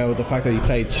out about the fact that he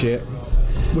played shit.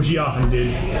 Which he often did.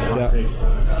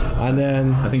 And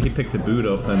then I think he picked a boot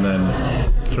up and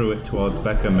then threw it towards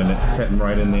Beckham and it hit him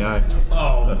right in the eye.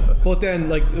 Oh. But then,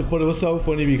 but it was so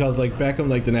funny because, Beckham,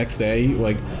 the next day,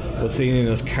 was seen in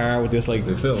his car with this,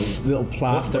 little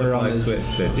plaster on his...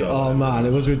 Oh, man,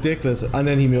 it was ridiculous. And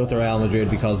then he moved to Real Madrid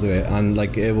because of it. And,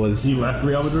 it was... He left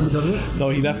Real Madrid because of it? No,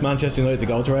 he left Manchester United to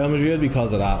go to Real Madrid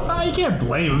because of that. You can't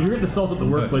blame him. If you're getting assaulted at the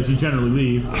workplace, you generally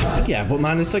leave. Yeah, but,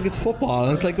 man, it's football.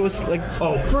 And it was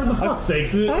Oh, for the fuck's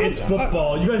sakes, it's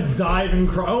football. You guys dive and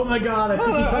cry. Oh, my God, I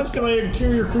think he touched my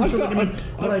anterior cruciate ligament,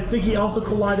 but I think he also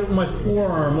collided with my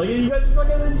forearm. You guys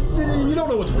fucking... You don't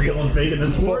know what's real and fake in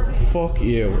this sport. Fuck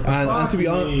you. And to be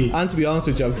honest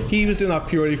with you, he was doing that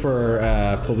purely for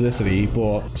publicity.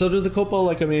 But so there's a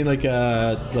couple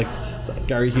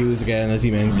Gary Hughes again, as he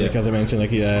mentioned, as I mentioned,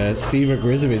 Steve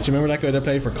Grizovic. Remember that guy that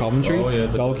played for Coventry? Oh, yeah,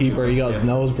 goalkeeper. He got his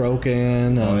nose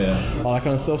broken and all that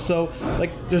kind of stuff. So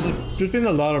there's been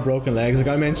a lot of broken legs.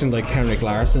 I mentioned Henrik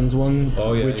Larsson's one,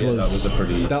 which was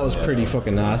pretty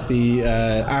fucking nasty.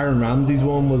 Aaron Ramsey's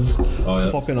one was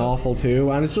fucking awful too.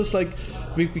 And it's just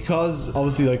because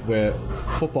obviously with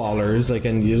footballers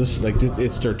and you just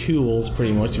it's their tools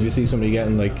pretty much. If you see somebody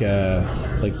getting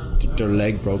their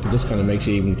leg broke, it just kind of makes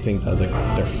you even think that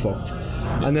they're fucked.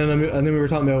 And then we were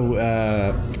talking about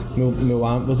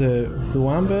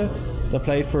Muamba that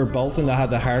played for Bolton that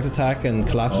had a heart attack and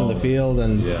collapsed on the field,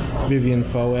 and Vivian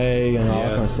Foe and all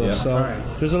that kind of stuff. So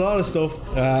there's a lot of stuff,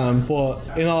 but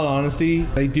in all honesty,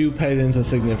 they do pay it into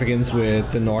significance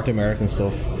with the North American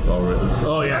stuff. Oh, really?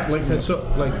 Oh, yeah.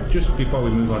 Just before we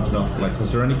move on to North,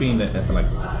 has there any been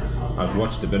I've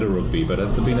watched a bit of rugby, but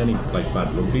has there been any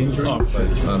bad rugby injuries? I'm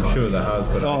sure there has,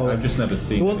 but I've just never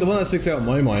seen. The one that sticks out in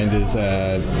my mind is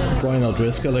Brian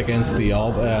O'Driscoll against the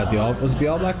All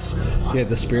Blacks. He had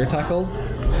the spear tackle.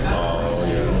 Oh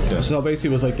yeah. Okay. So basically,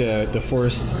 it was the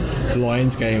first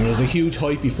Lions game. There was a huge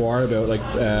hype before about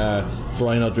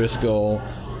Brian O'Driscoll,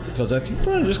 because I think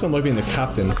Brian O'Driscoll might be the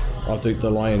captain of the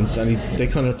Lions, and they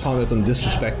kind of talked about them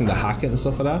disrespecting the Hackett and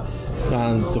stuff like that.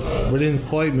 And within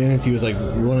 5 minutes, he was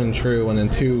running through, and then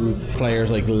two players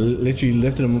literally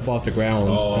lifted him up off the ground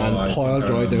and pile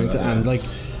drived him into, and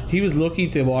he was lucky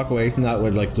to walk away from that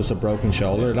with just a broken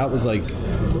shoulder. That was a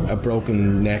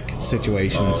broken neck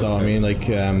situation. So I mean,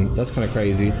 that's kind of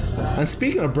crazy. And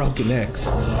speaking of broken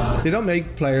necks, they don't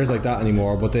make players like that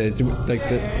anymore. But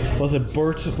was it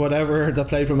Bert whatever that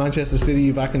played for Manchester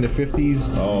City back in the 50s?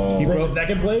 Oh, he broke his neck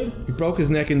and played. He broke his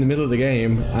neck in the middle of the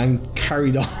game and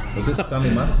carried on. Was this Stanley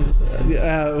Matthews?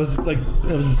 It was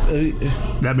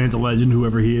that man's a legend.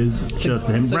 Whoever he is, shouts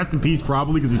to him. Rest in peace,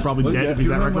 probably, because he's probably dead if he's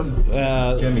that reckless.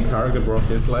 Jamie Carragher broke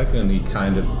his leg and he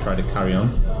kind of tried to carry on.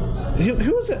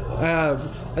 Who was it?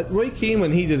 Roy Keane,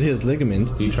 when he did his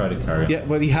ligament, he tried to carry on. Yeah,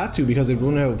 but he had to because they'd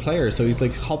run out of players, so he's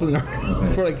hobbling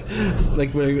around for with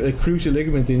a crucial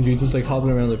ligament injury, just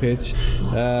hobbling around the pitch.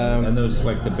 And there was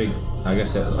the big, I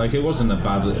guess it wasn't a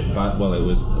bad. Well, it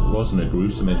wasn't a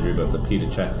gruesome injury, but the Peter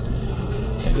Cech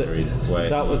injury where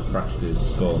he fractured his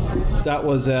skull.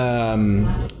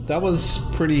 That was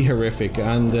pretty horrific,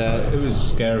 and it was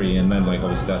scary. And then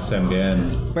obviously that same game,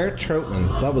 Bert Troutman,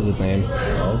 that was his name.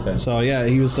 Oh, okay. So yeah,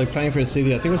 he was playing for the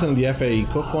City. I think it was in the FA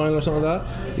Cup final or something like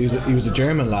that. He was a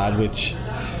German lad, which,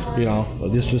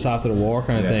 this was after the war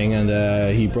kind of thing,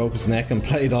 and he broke his neck and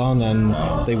played on, and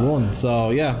they won. So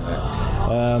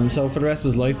yeah. So for the rest of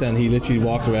his life, then he literally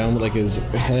walked around with his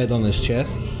head on his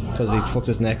chest because he'd fucked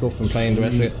his neck up from playing the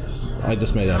rest of it. I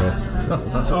just made that up.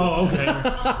 Oh, okay.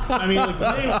 I mean,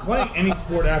 playing any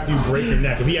sport after you break your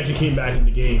neck, if he actually came back in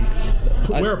the game,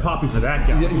 wear a poppy for that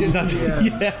guy.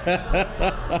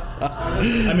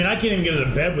 I mean, I can't even get out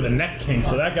of bed with a neck kink,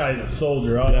 so that guy's a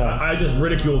soldier. I just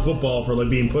ridicule football for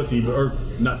being pussy, or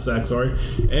nutsack, sorry.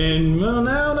 And well,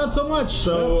 now not so much.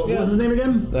 So what was his name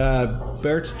again?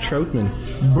 Bert Troutman.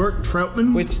 Bert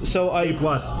Troutman.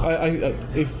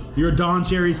 A+. If you're a Don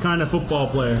Cherry's kind of football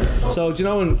player. So do you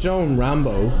know in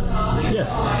Rambo?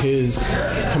 Yes. His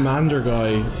commander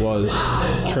guy was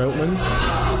Troutman,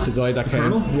 the guy that came.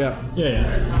 Colonel?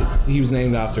 Yeah. He was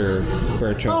named after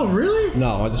Bert Troutman. Oh, really?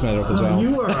 No, I just made it up as well.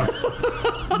 You are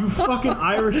you fucking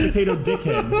Irish potato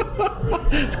dickhead.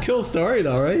 It's a cool story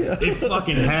though, right? It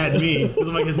fucking had me. Because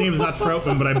I'm his name is not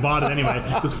Troutman, but I bought it anyway.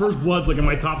 Because First Blood's in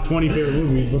my top 20 favorite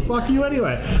movies. But fuck you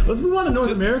anyway. Let's move on to North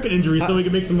American injuries so we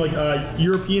can make some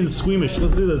Europeans squeamish.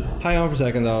 Let's do this. Hang on for a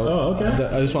second though. Oh, okay.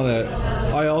 I just want to.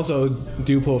 I also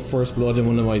do put First Blood in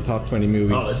one of my top 20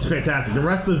 movies. Oh, it's fantastic. The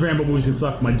rest of the Rambo movies can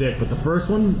suck my dick, but the first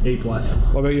one, A+.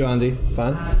 What about you, Andy?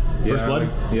 Fan? First Blood?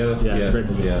 Yeah, it's a great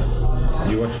movie. Yeah.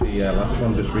 Did you watch the last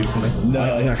one just recently? No,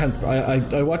 I can't.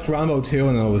 I watched Rambo Rambo 2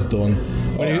 and I was done.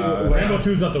 Rambo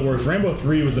 2 is not the worst. Rambo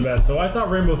 3 was the best. So I saw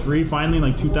Rambo 3 finally in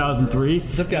like 2003.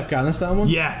 Is that the Afghanistan one?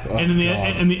 Yeah, Oh, and in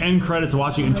the end credits,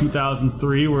 watching in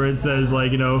 2003, where it says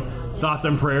like, you know, thoughts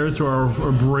and prayers to our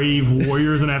brave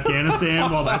warriors in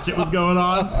Afghanistan while that shit was going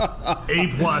on. A+.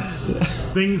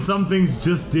 Some things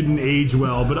just didn't age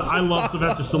well, but I love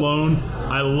Sylvester Stallone.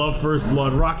 I love First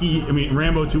Blood.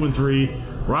 Rambo 2 and 3.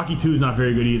 Rocky 2 is not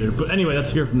very good either. But anyway,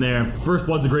 let's hear from there. First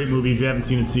Blood's a great movie. If you haven't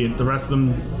seen it, see it. The rest of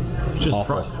them, just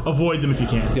avoid them if you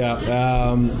can. Yeah.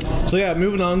 So yeah,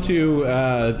 moving on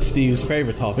to Steve's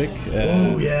favorite topic.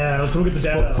 Let's look at the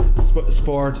data.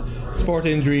 Sport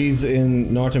injuries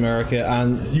in North America,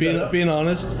 and being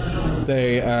honest,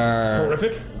 they are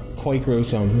horrific. Quite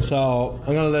gruesome. So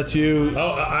I'm gonna let you.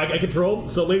 I control.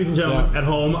 So, ladies and gentlemen at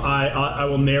home, I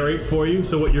will narrate for you.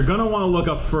 So, what you're gonna want to look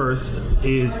up first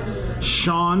is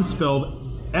Sean, spelled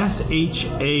S-H-A-U-N.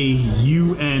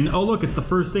 Oh, look, it's the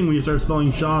first thing when you start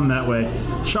spelling Sean that way.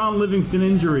 Sean Livingston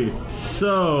injury.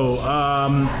 So,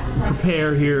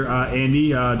 prepare here, Andy,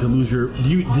 to lose your. Did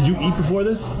you eat before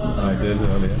this? I did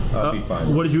earlier. I'll be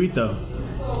fine. What did you eat though?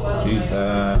 Jeez,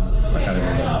 I can't even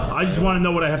remember. I just want to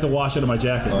know what I have to wash out of my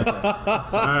jacket. Okay.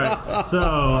 Alright, so,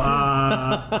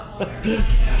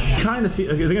 kind of see.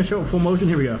 Okay, is it going to show up full motion?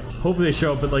 Here we go. Hopefully they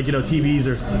show up, but like, you know, TVs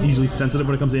are usually sensitive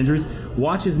when it comes to injuries.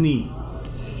 Watch his knee.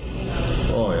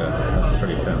 Oh, yeah. That's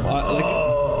pretty painful.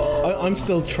 I'm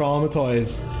still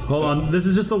traumatized. Hold on. This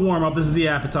is just the warm up. This is the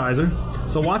appetizer.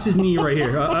 So watch his knee right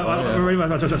here.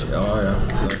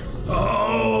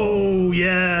 Oh,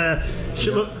 yeah. She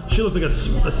looks like a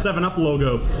 7-Up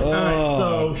logo. Alright,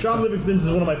 so Sean Livingston's is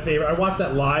one of my favorite. I watched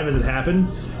that live as it happened.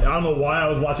 I don't know why I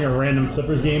was watching a random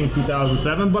Clippers game in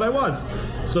 2007, but I was.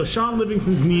 So Sean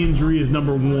Livingston's knee injury is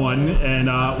number 1, and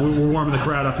we're warming the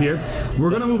crowd up here. We're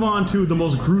going to move on to the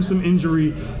most gruesome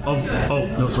injury of... Oh,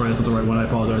 no, sorry, that's not the right one. I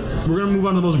apologize. We're going to move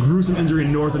on to the most gruesome injury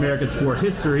in North American sport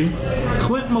history.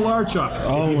 Clint Malarchuk.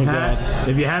 Oh, my God.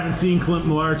 If you haven't seen Clint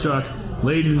Malarchuk,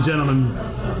 ladies and gentlemen,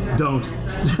 don't.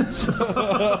 So,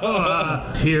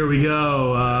 here we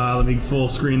go. Let me full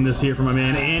screen this here for my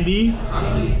man Andy.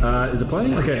 Is it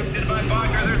playing? Okay.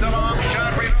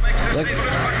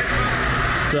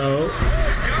 So,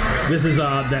 this is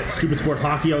that stupid sport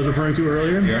hockey I was referring to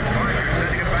earlier. Yeah.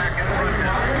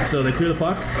 So they clear the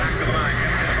puck.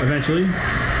 Eventually.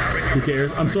 Who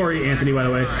cares? I'm sorry, Anthony, by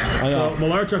the way. So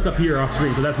Malarchuk's up here off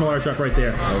screen, so that's Malarchuk right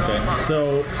there. Okay.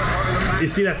 So, you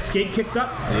see that skate kicked up?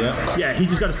 Yeah. Yeah, he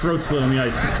just got his throat slit on the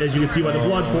ice, as you can see by the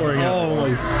blood pouring out. Oh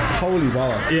my holy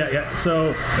bollocks. Yeah.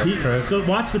 So so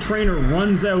watch the trainer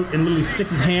runs out and literally sticks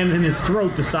his hand in his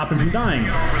throat to stop him from dying,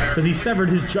 because he severed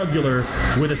his jugular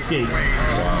with a skate.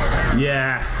 Wow.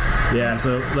 Yeah,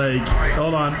 so like,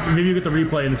 hold on, maybe you get the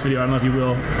replay in this video. I don't know if you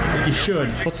will. You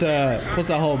should. Puts that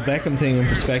whole Beckham thing in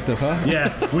perspective, huh? Yeah,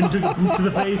 when you took the boot to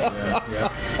the face. Yeah.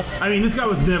 I mean, this guy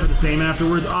was never the same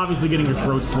afterwards. Obviously, getting his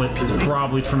throat slit is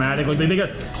probably traumatic. Like they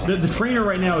got the trainer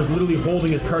right now is literally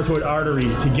holding his carotid artery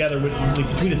together with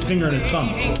between his finger and his thumb.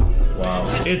 Wow.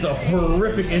 It's a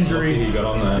horrific injury. He got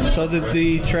on that. So did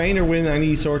the trainer win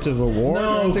any sort of award?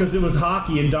 No, because it was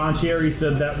hockey, and Don Cherry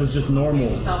said that was just normal.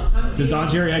 Because Don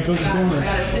Cherry had coached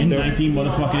in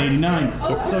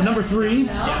 89. So number 3,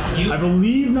 I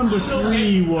believe number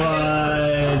 3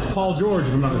 was Paul George,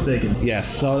 if I'm not mistaken. Yes.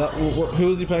 So who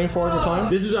was he playing for at the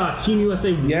time? This was a Team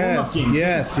USA warm-up game.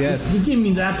 Yes. This game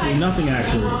means absolutely nothing,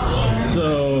 actually.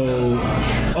 So,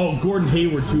 Gordon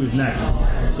Hayward too is next.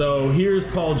 So here's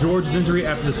Paul George's injury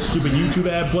after the stupid YouTube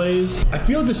ad plays. I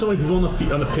feel like there's so many people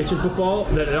on the pitch in football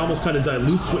that it almost kind of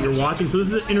dilutes what you're watching. So this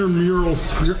is an intramural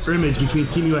scrimmage between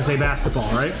Team USA basketball,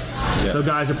 right? Yeah. So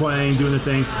guys are playing, doing their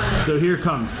thing. So here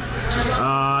comes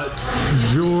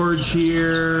George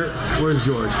here. Where's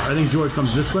George? I think George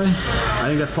comes this way. I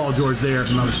think that's Paul George there, if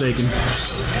I'm not mistaken.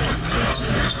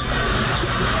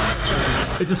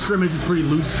 It's a scrimmage. It's pretty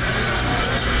loose.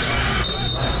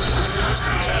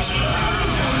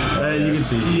 You can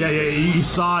see. Yeah. You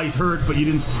saw he's hurt, but you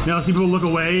didn't. Now see people look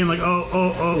away and like,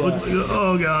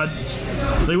 oh god.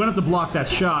 So he went up to block that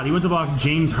shot. He went to block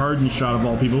James Harden's shot of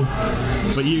all people.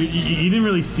 But you didn't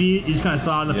really see it. You just kind of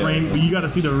saw it in the frame. But you got to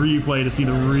see the replay to see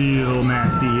the real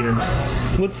nasty here.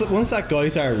 Once that guy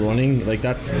started running, like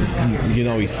that's, you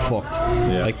know, he's fucked.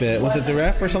 Yeah. Like was it the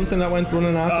ref or something that went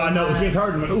running after? No, it was James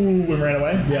Harden. Went, ooh, and ran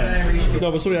away. Yeah.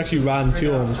 No, but somebody actually ran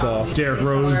to him. So Derrick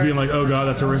Rose being like, oh god,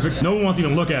 that's horrific. No one wants to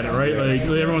even look at it, right? Like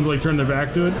everyone's like turned their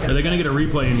back to it. Are they gonna get a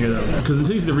replay in here though? Because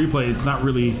until you see the replay, it's not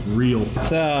really real.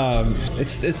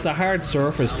 It's the hard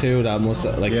surface too that must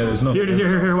like. Yeah, there's no. Here,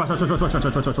 watch.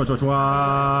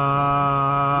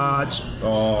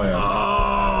 Oh yeah.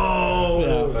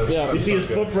 Oh, You see his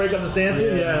foot break on the stance?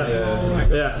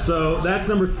 Yeah. So that's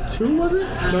number 2, was it?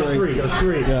 No, it's 3. That's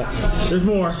 3. Yeah. There's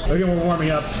more. Again, we're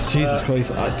warming up. Jesus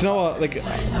Christ. Do you know what? Like,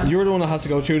 you're the one that has to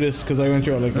go through this because I went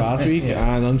through it like last week,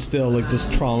 and I'm still like just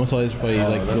traumatized by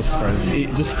like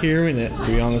just hearing it.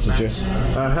 To be honest with you.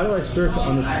 How do I search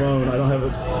on this phone? I don't have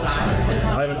it.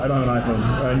 I don't have an iPhone.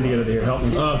 I need to get it here. Help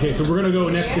me. Okay, so we're gonna go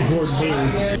next to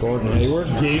Gordon Hayward.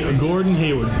 Gordon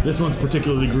Hayward. This one's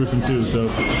particularly gruesome too. So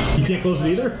you can't close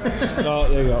it either. Oh,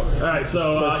 there you go. All right.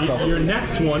 So your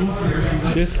next one.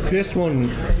 This one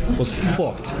was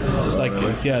fucked. Like,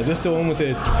 this is the one with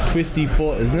the twisty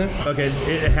foot, isn't it? Okay,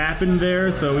 it happened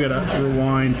there, so we gotta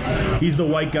rewind. He's the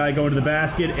white guy going to the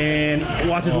basket, and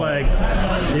watch his leg.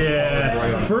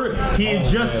 Yeah, he had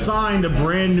just signed a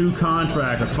brand new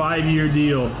contract, a 5-year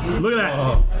deal. Look at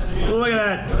that. Look at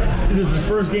that. This is the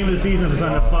first game of the season to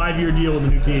sign a 5-year deal with a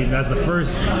new team. That's the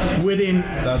first. Within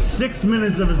 6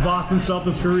 minutes of his Boston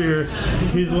Celtics career,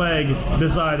 his leg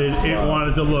decided it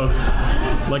wanted to look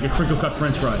like a crinkle cut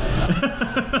French fry.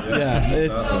 Brutal.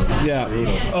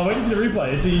 Oh, wait to see the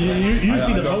replay. It's you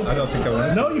see the post. I don't think I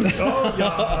want to. No, you. Oh,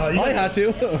 I had to.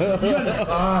 You guys are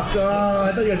soft. Oh,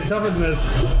 I thought you guys were tougher than this.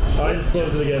 I just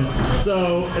closed it again.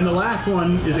 So, and the last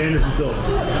one is Anderson Silva.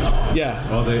 Yeah.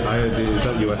 Oh, is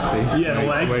that UFC? Yeah, the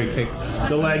leg. Where he kicks.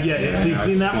 The leg, yeah. So you've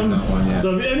seen that one? Yeah.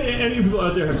 So if any people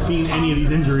out there have seen any of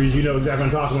these injuries, you know exactly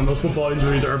what I'm talking about. Those football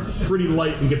injuries are pretty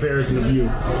light in comparison of you.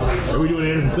 Are we doing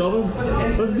Anderson Silva?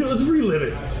 Let's relive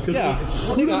it. Who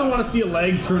doesn't want to see a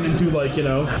leg turn into like, you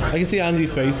know? I can see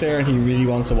Andy's face there, and he really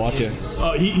wants to watch it.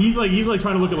 He's like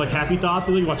trying to look at like happy thoughts.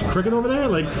 Like you watching cricket over there,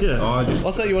 like yeah.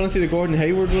 What's that? You want to see the Gordon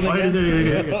Hayward one again?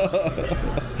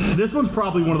 This one's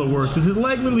probably one of the worst because his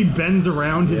leg literally bends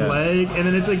around his leg, and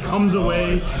then it's like comes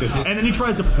away, and then he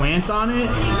tries to plant on it,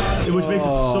 which makes it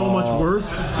so much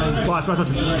worse. Watch.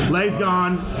 Leg's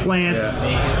gone, plants,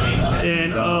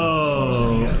 and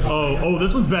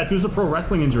this one's bad too. This is a pro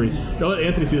wrestling injury. I'll let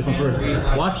Anthony see this one first.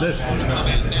 Watch this.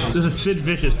 This is Sid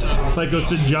Vicious, Psycho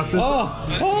Sid Justice.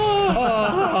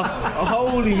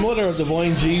 Holy mother of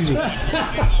divine Jesus.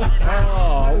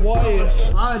 Why?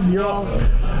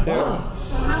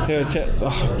 Here, check.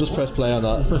 Just press play on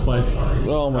that. Just press play.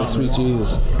 Oh my sweet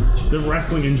Jesus. The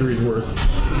wrestling injury is worse.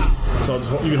 So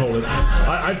you can hold it.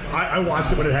 I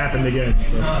watched it when it happened again.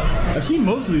 So. I've seen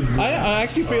most of these. I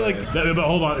actually feel like. But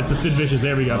hold on, it's the Sid Vicious.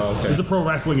 There we go. Oh, okay. It's a pro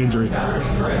wrestling injury. I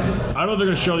don't know if they're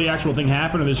going to show the actual thing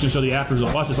happen or they're just going to show the after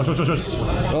result. Watch this. Watch.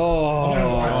 Oh,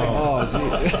 gee.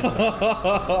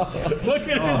 Look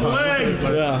at his leg.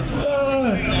 Yeah.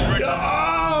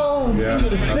 A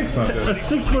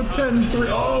 6'10" 3.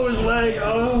 Oh, his leg.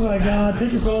 Oh my God.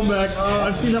 Take your phone back. Oh,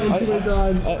 I've seen that one too many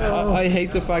times. I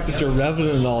hate the fact that you're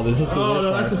reveling in all this. This is the worst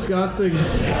that's part. disgusting.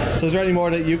 So is there any more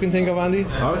that you can think of, Andy?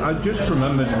 I just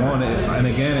remembered one, and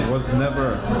again, it was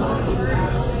never.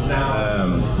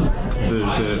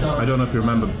 I don't know if you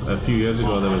remember, a few years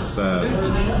ago there was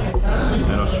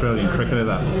an Australian cricketer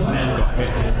that got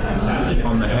hit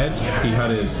on the head. He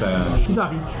had his. Keep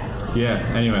talking. Yeah,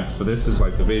 anyway, so this is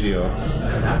like the video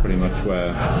pretty much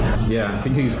where, I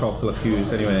think he's called Philip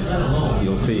Hughes. Anyway,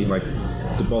 you'll see like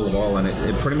the ball of ball, and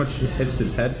it pretty much hits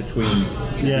his head between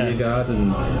the ear guard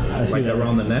and like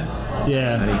around the neck.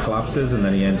 Yeah. And he collapses, and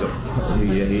then he ends up.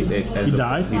 He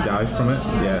died? He died from it,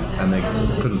 and they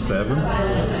couldn't save him,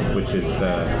 which is.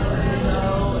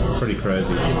 Pretty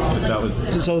crazy. But that was.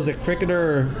 So was a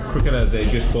cricketer. They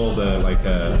just bowled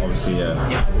obviously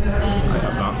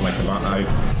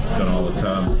I don't know all the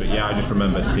terms, but I just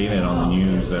remember seeing it on the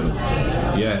news and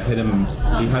hit him.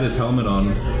 He had his helmet on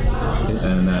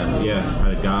and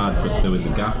had a guard, but there was a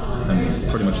gap and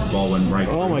pretty much the ball went right.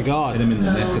 Oh my God! Hit him in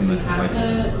the neck and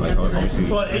obviously.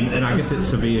 Well, and I guess it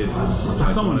severed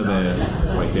one of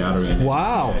the artery.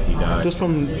 Wow! He died. Just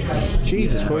from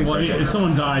Jesus Christ. Well, if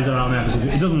someone dies at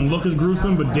automatic, it doesn't look as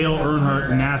gruesome, but Dale Earnhardt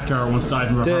in NASCAR once died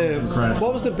from a crash.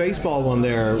 What was the baseball one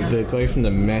there? The guy from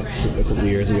the Mets a couple of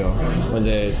years ago when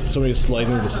somebody was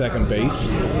sliding into second base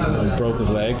and broke his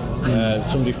leg.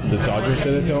 Somebody from the Dodgers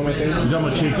did it to him, I think. You're talking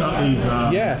about Chase Utley's.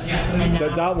 Yes,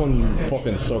 that one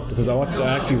fucking sucked because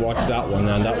I actually watched that one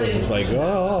and that was just like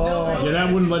Yeah, that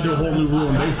wouldn't led to a whole new rule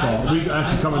in baseball. We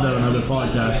actually covered that on another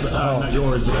podcast, but not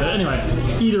yours. But anyway,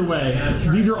 either way,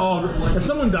 these are all. If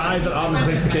someone dies, that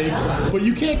obviously takes the cake. But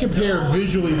you can't compare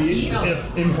visually the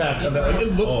impact of that. Like,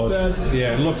 it looks bad.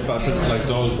 Yeah, it looks bad. But like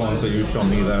those ones that you showed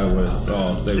me there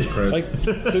they were crazy. Like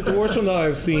the worst one that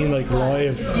I've seen like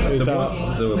live is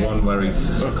the one where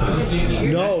he's.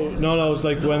 No. It's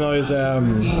like when I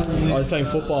was playing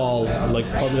football like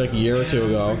probably like a year or two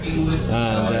ago,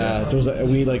 and there was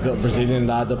we like Brazil Brazilian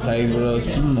lad that played with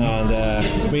us, and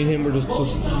me and him were just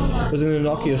it was an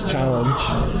innocuous challenge,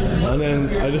 and then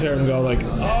I just heard him go like,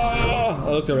 "Oh!" I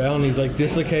looked around, he's like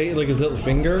dislocated like his little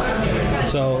finger,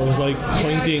 so it was like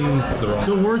pointing.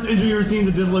 The worst injury you've ever seen is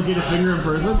a dislocated finger in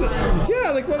person?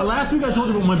 Yeah, like what? Last week I told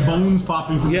you about my bones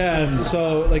popping through. Yeah,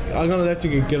 so like I'm gonna let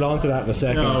you get onto that in a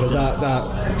second, because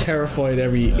that terrified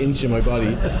every inch of my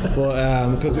body.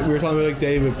 But because we were talking about like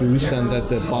David Boost and that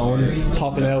the bone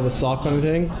popping out of a sock kind of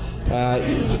thing. But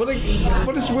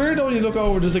it's weird though when you look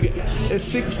over, there's like a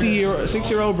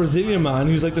 6-year-old Brazilian man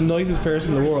who's like the nicest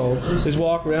person in the world is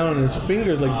walking around and his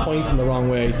fingers like pointing the wrong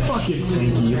way. Fucking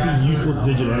pinky, it's a useless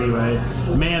digit anyway.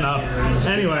 Man up.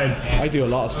 Anyway, I do a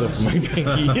lot of stuff with my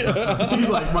pinky. He's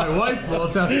like, my wife will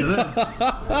attest to this.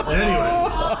 Anyway,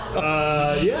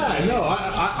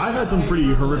 I've had some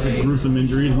pretty horrific, gruesome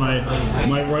injuries.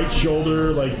 My right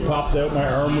shoulder like popped out.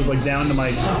 My arm was like down to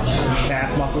my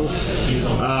calf muscle.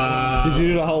 Did you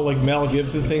do the whole like Mel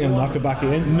Gibson thing and knock it back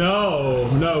in? No,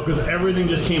 because everything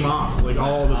just came off. Like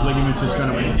all the ligaments just kind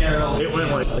of went. It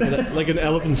went like an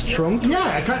elephant's trunk.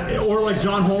 Yeah, or like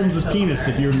John Holmes' penis.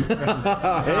 If you're.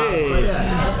 Hey.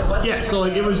 Yeah. So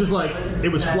like it was just like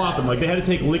it was flopping. Like they had to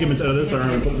take ligaments out of this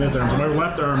arm and put them in this arm. So my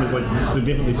left arm is like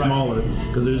significantly smaller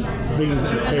because there's things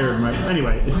repaired.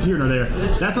 Anyway, it's here nor there.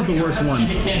 That's not the worst one.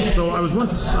 So I was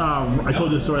once. I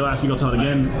told you the story last week. I'll tell it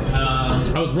again.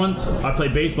 I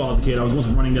played baseball as a kid. I was once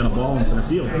running down a ball in center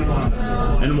field, and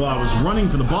while I was running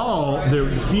for the ball, the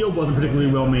field wasn't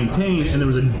particularly well maintained, and there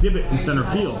was a divot in center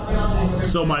field.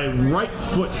 So my right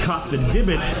foot caught the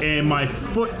divot, and my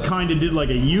foot kind of did like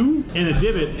a U in the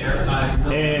divot,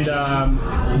 and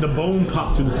the bone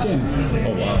popped through the skin.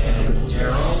 Oh wow.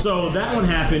 So that one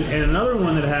happened, and another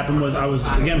one that happened was I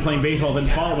was again playing baseball the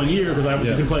following year because I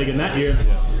obviously didn't play again that year.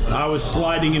 I was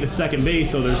sliding into second base,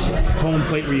 so there's home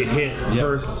plate where you hit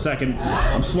first, second.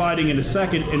 I'm sliding into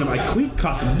second, and my cleat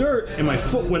caught the dirt, and my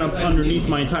foot went up underneath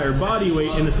my entire body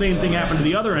weight, and the same thing happened to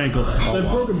the other ankle. So I've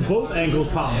broken both ankles,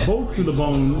 popped both through the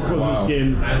bone, through the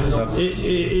skin.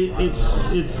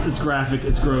 It's graphic,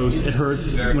 it's gross, it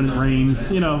hurts when it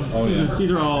rains. You know,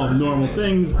 these are all normal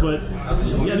things, but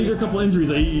yeah, these are a couple injuries.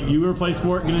 You ever play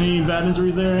sport? Get any bad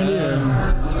injuries there, Andy?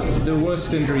 The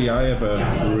worst injury I ever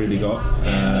really got.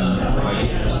 I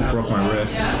broke my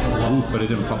wrist, but it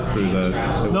didn't pop through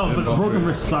No, but broken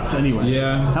wrist sucks anyway.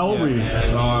 Yeah. How old were you?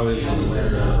 Oh, I was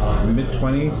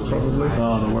mid-20s probably.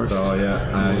 Oh, the worst. So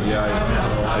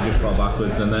I just fell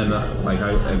backwards, and then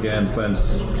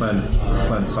playing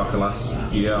soccer last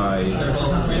year, I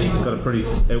got a pretty.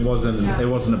 It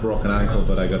wasn't a broken ankle,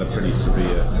 but I got a pretty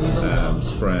severe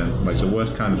sprain, like the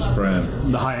worst kind of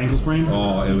sprain. The high ankle sprain?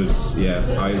 Oh, it was. Yeah,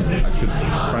 I should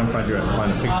try and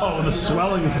find a picture. Oh, the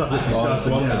swelling and stuff. It's disgusting. The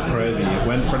swelling is crazy. It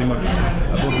went pretty much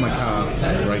above my calves,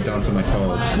 right down to my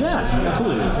toes. Yeah,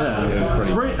 absolutely. Yeah.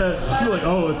 People are like,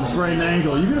 oh, it's a sprained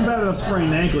ankle. You get a bad enough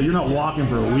sprained ankle, you're not walking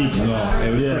for a week. No,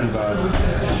 it was pretty bad.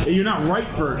 You're not right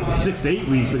for 6 to 8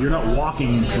 weeks, but you're not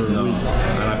walking for a week.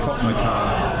 And I popped my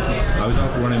calf. I was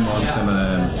out running once, and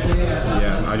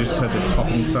I just heard this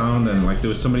popping sound, and like there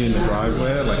was somebody in the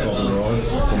driveway, like over the road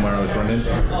from where I was running,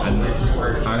 and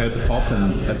I heard the pop,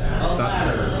 and at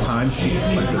that time,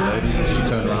 the lady, she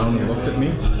turned around and looked at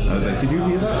me. I was like, "Did you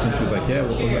hear that?" And she was like, "Yeah,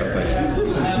 what was that?" I was like,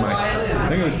 I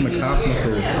think it was my calf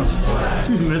muscle.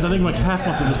 Excuse me, miss. I think my calf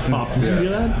muscle just popped. Did you hear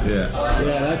that? Yeah,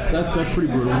 that's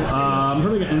pretty brutal. I'm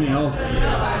trying to think of anything else.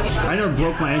 I never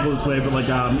broke my ankle this way, but like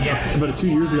about 2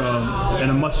 years ago,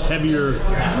 and a much heavier,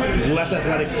 less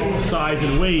athletic size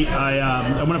and weight,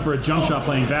 I went up for a jump shot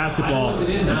playing basketball,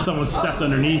 and someone stepped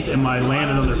underneath, and I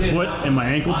landed on their foot, and my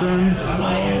ankle turned,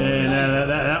 and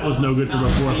that was no good for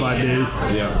about 4 or 5 days.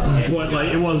 Yeah, but like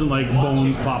it wasn't like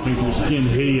bones popping through skin,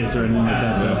 hideous or anything like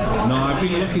that. Yeah. No, I've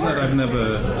been lucky that I've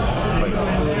never like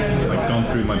gone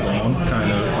through my bone,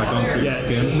 kind of like gone through the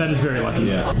skin. That is very lucky.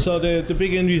 Yeah. So the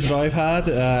big injuries that I've had,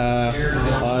 I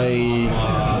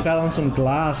fell on some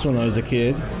glass when I was a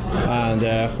kid and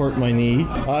hurt my knee.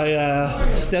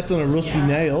 I stepped on a rusty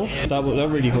nail. That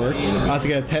really hurt. I had to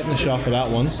get a tetanus shot for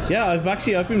that one. Yeah, I've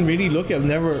been really lucky. I've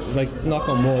never, like, knock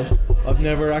on wood, I've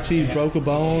never actually broke a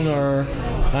bone or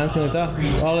anything like that.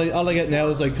 All I get now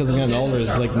is, like, because I'm getting older,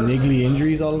 is like niggly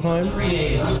injuries all the time.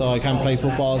 So I can't play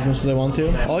football as much as I want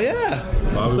to. Oh yeah.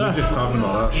 Well, we were just talking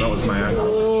about that. That was my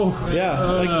ankle. Yeah,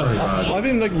 like I've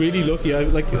been like really lucky. I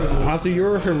like after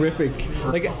your horrific,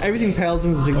 like everything pales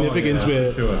into significance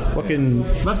with fucking.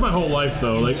 That's my whole life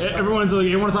though. Like everyone's like,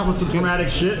 you want to talk about some dramatic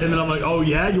shit, and then I'm like, oh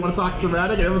yeah, you want to talk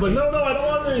dramatic, and everyone's like, no, I don't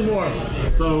want it anymore.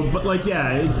 So, but like,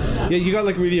 it's you got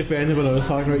like really offended when I was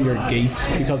talking about your gait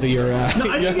because of your. No,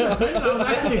 I think I was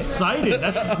actually excited.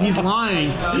 He's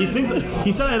lying.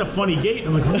 He said I had a funny gait.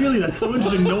 I'm like, really? That's so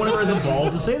interesting. No one ever has the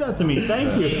balls to say that to me.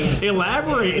 Thank you.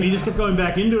 Elaborate. And he just kept going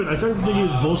back into it. I started to think he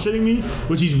was bullshitting me,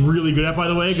 which he's really good at, by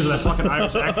the way, because of that fucking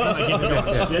Irish accent. I can't think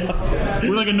of shit.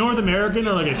 With like a North American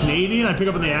or like a Canadian, I pick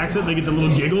up on the accent, they get the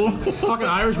little giggles. Fucking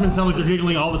Irishmen sound like they're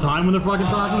giggling all the time when they're fucking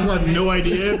talking, so I have no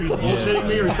idea if he's bullshitting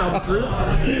me or he tells the truth.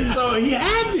 So he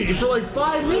had me for like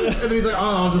 5 minutes, and then he's like,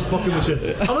 oh, I'm just fucking with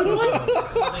you. I'm like,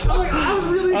 what? I'm like, I was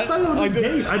really excited with this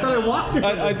gate. I thought I walked it.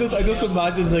 I just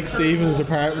imagine like Steve in his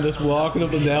apartment just walking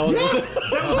up and down. Yes!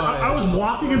 I was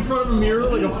walking in front of a mirror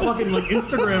like a fucking like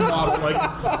Instagram model. Like,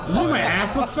 does my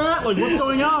ass look fat? Like, what's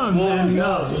going on? And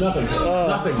no, nothing.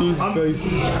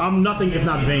 Nothing. I'm nothing if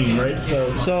not vain, right?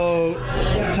 So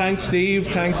thanks, Steve.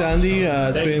 Thanks, Andy.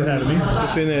 Thanks for having me.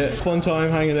 It's been a fun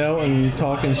time hanging out and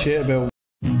talking shit about.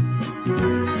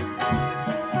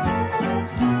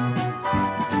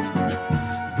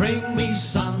 Bring me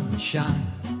sunshine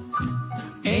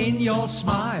in your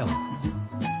smile.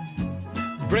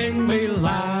 Bring me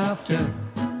laughter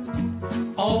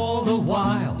all the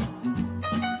while.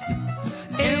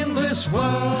 In this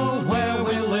world where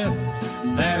we live,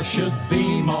 there should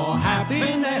be more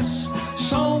happiness.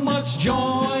 So much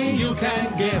joy you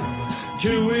can give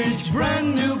to each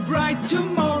brand new bright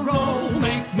tomorrow.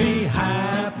 Make me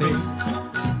happy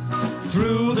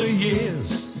through the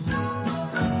years.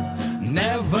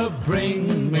 Never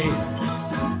bring me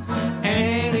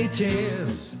any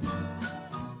tears.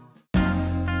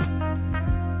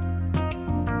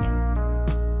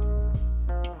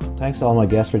 Thanks to all my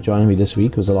guests for joining me this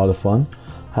week. It was a lot of fun.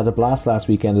 Had a blast last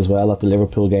weekend as well at the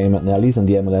Liverpool game at Nelly's and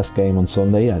the MLS game on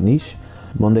Sunday at Niche.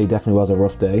 Monday definitely was a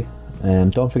rough day.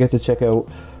 Don't forget to check out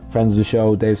friends of the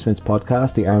show, Dave Smith's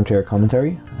podcast, The Armchair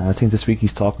Commentary. I think this week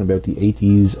he's talking about the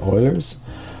 80s Oilers.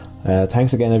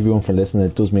 Thanks again everyone for listening.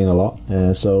 It does mean a lot.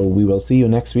 So we will see you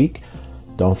next week.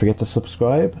 Don't forget to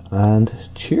subscribe and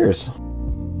cheers.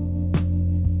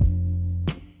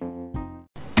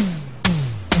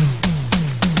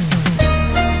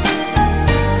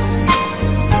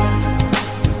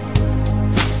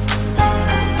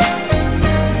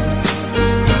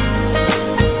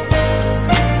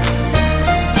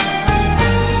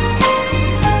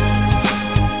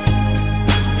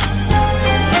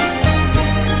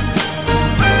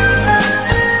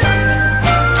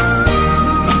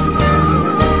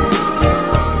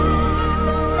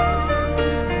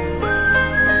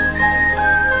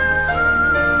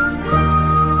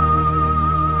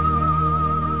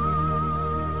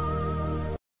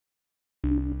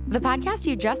 The podcast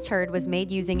you just heard was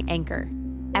made using Anchor.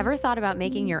 Ever thought about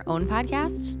making your own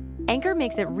podcast? Anchor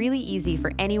makes it really easy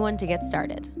for anyone to get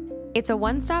started. It's a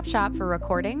one-stop shop for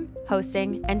recording,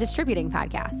 hosting, and distributing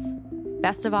podcasts.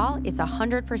 Best of all, it's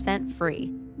 100%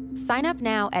 free. Sign up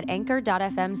now at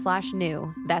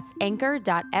anchor.fm/new. That's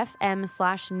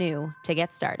anchor.fm/new to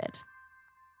get started.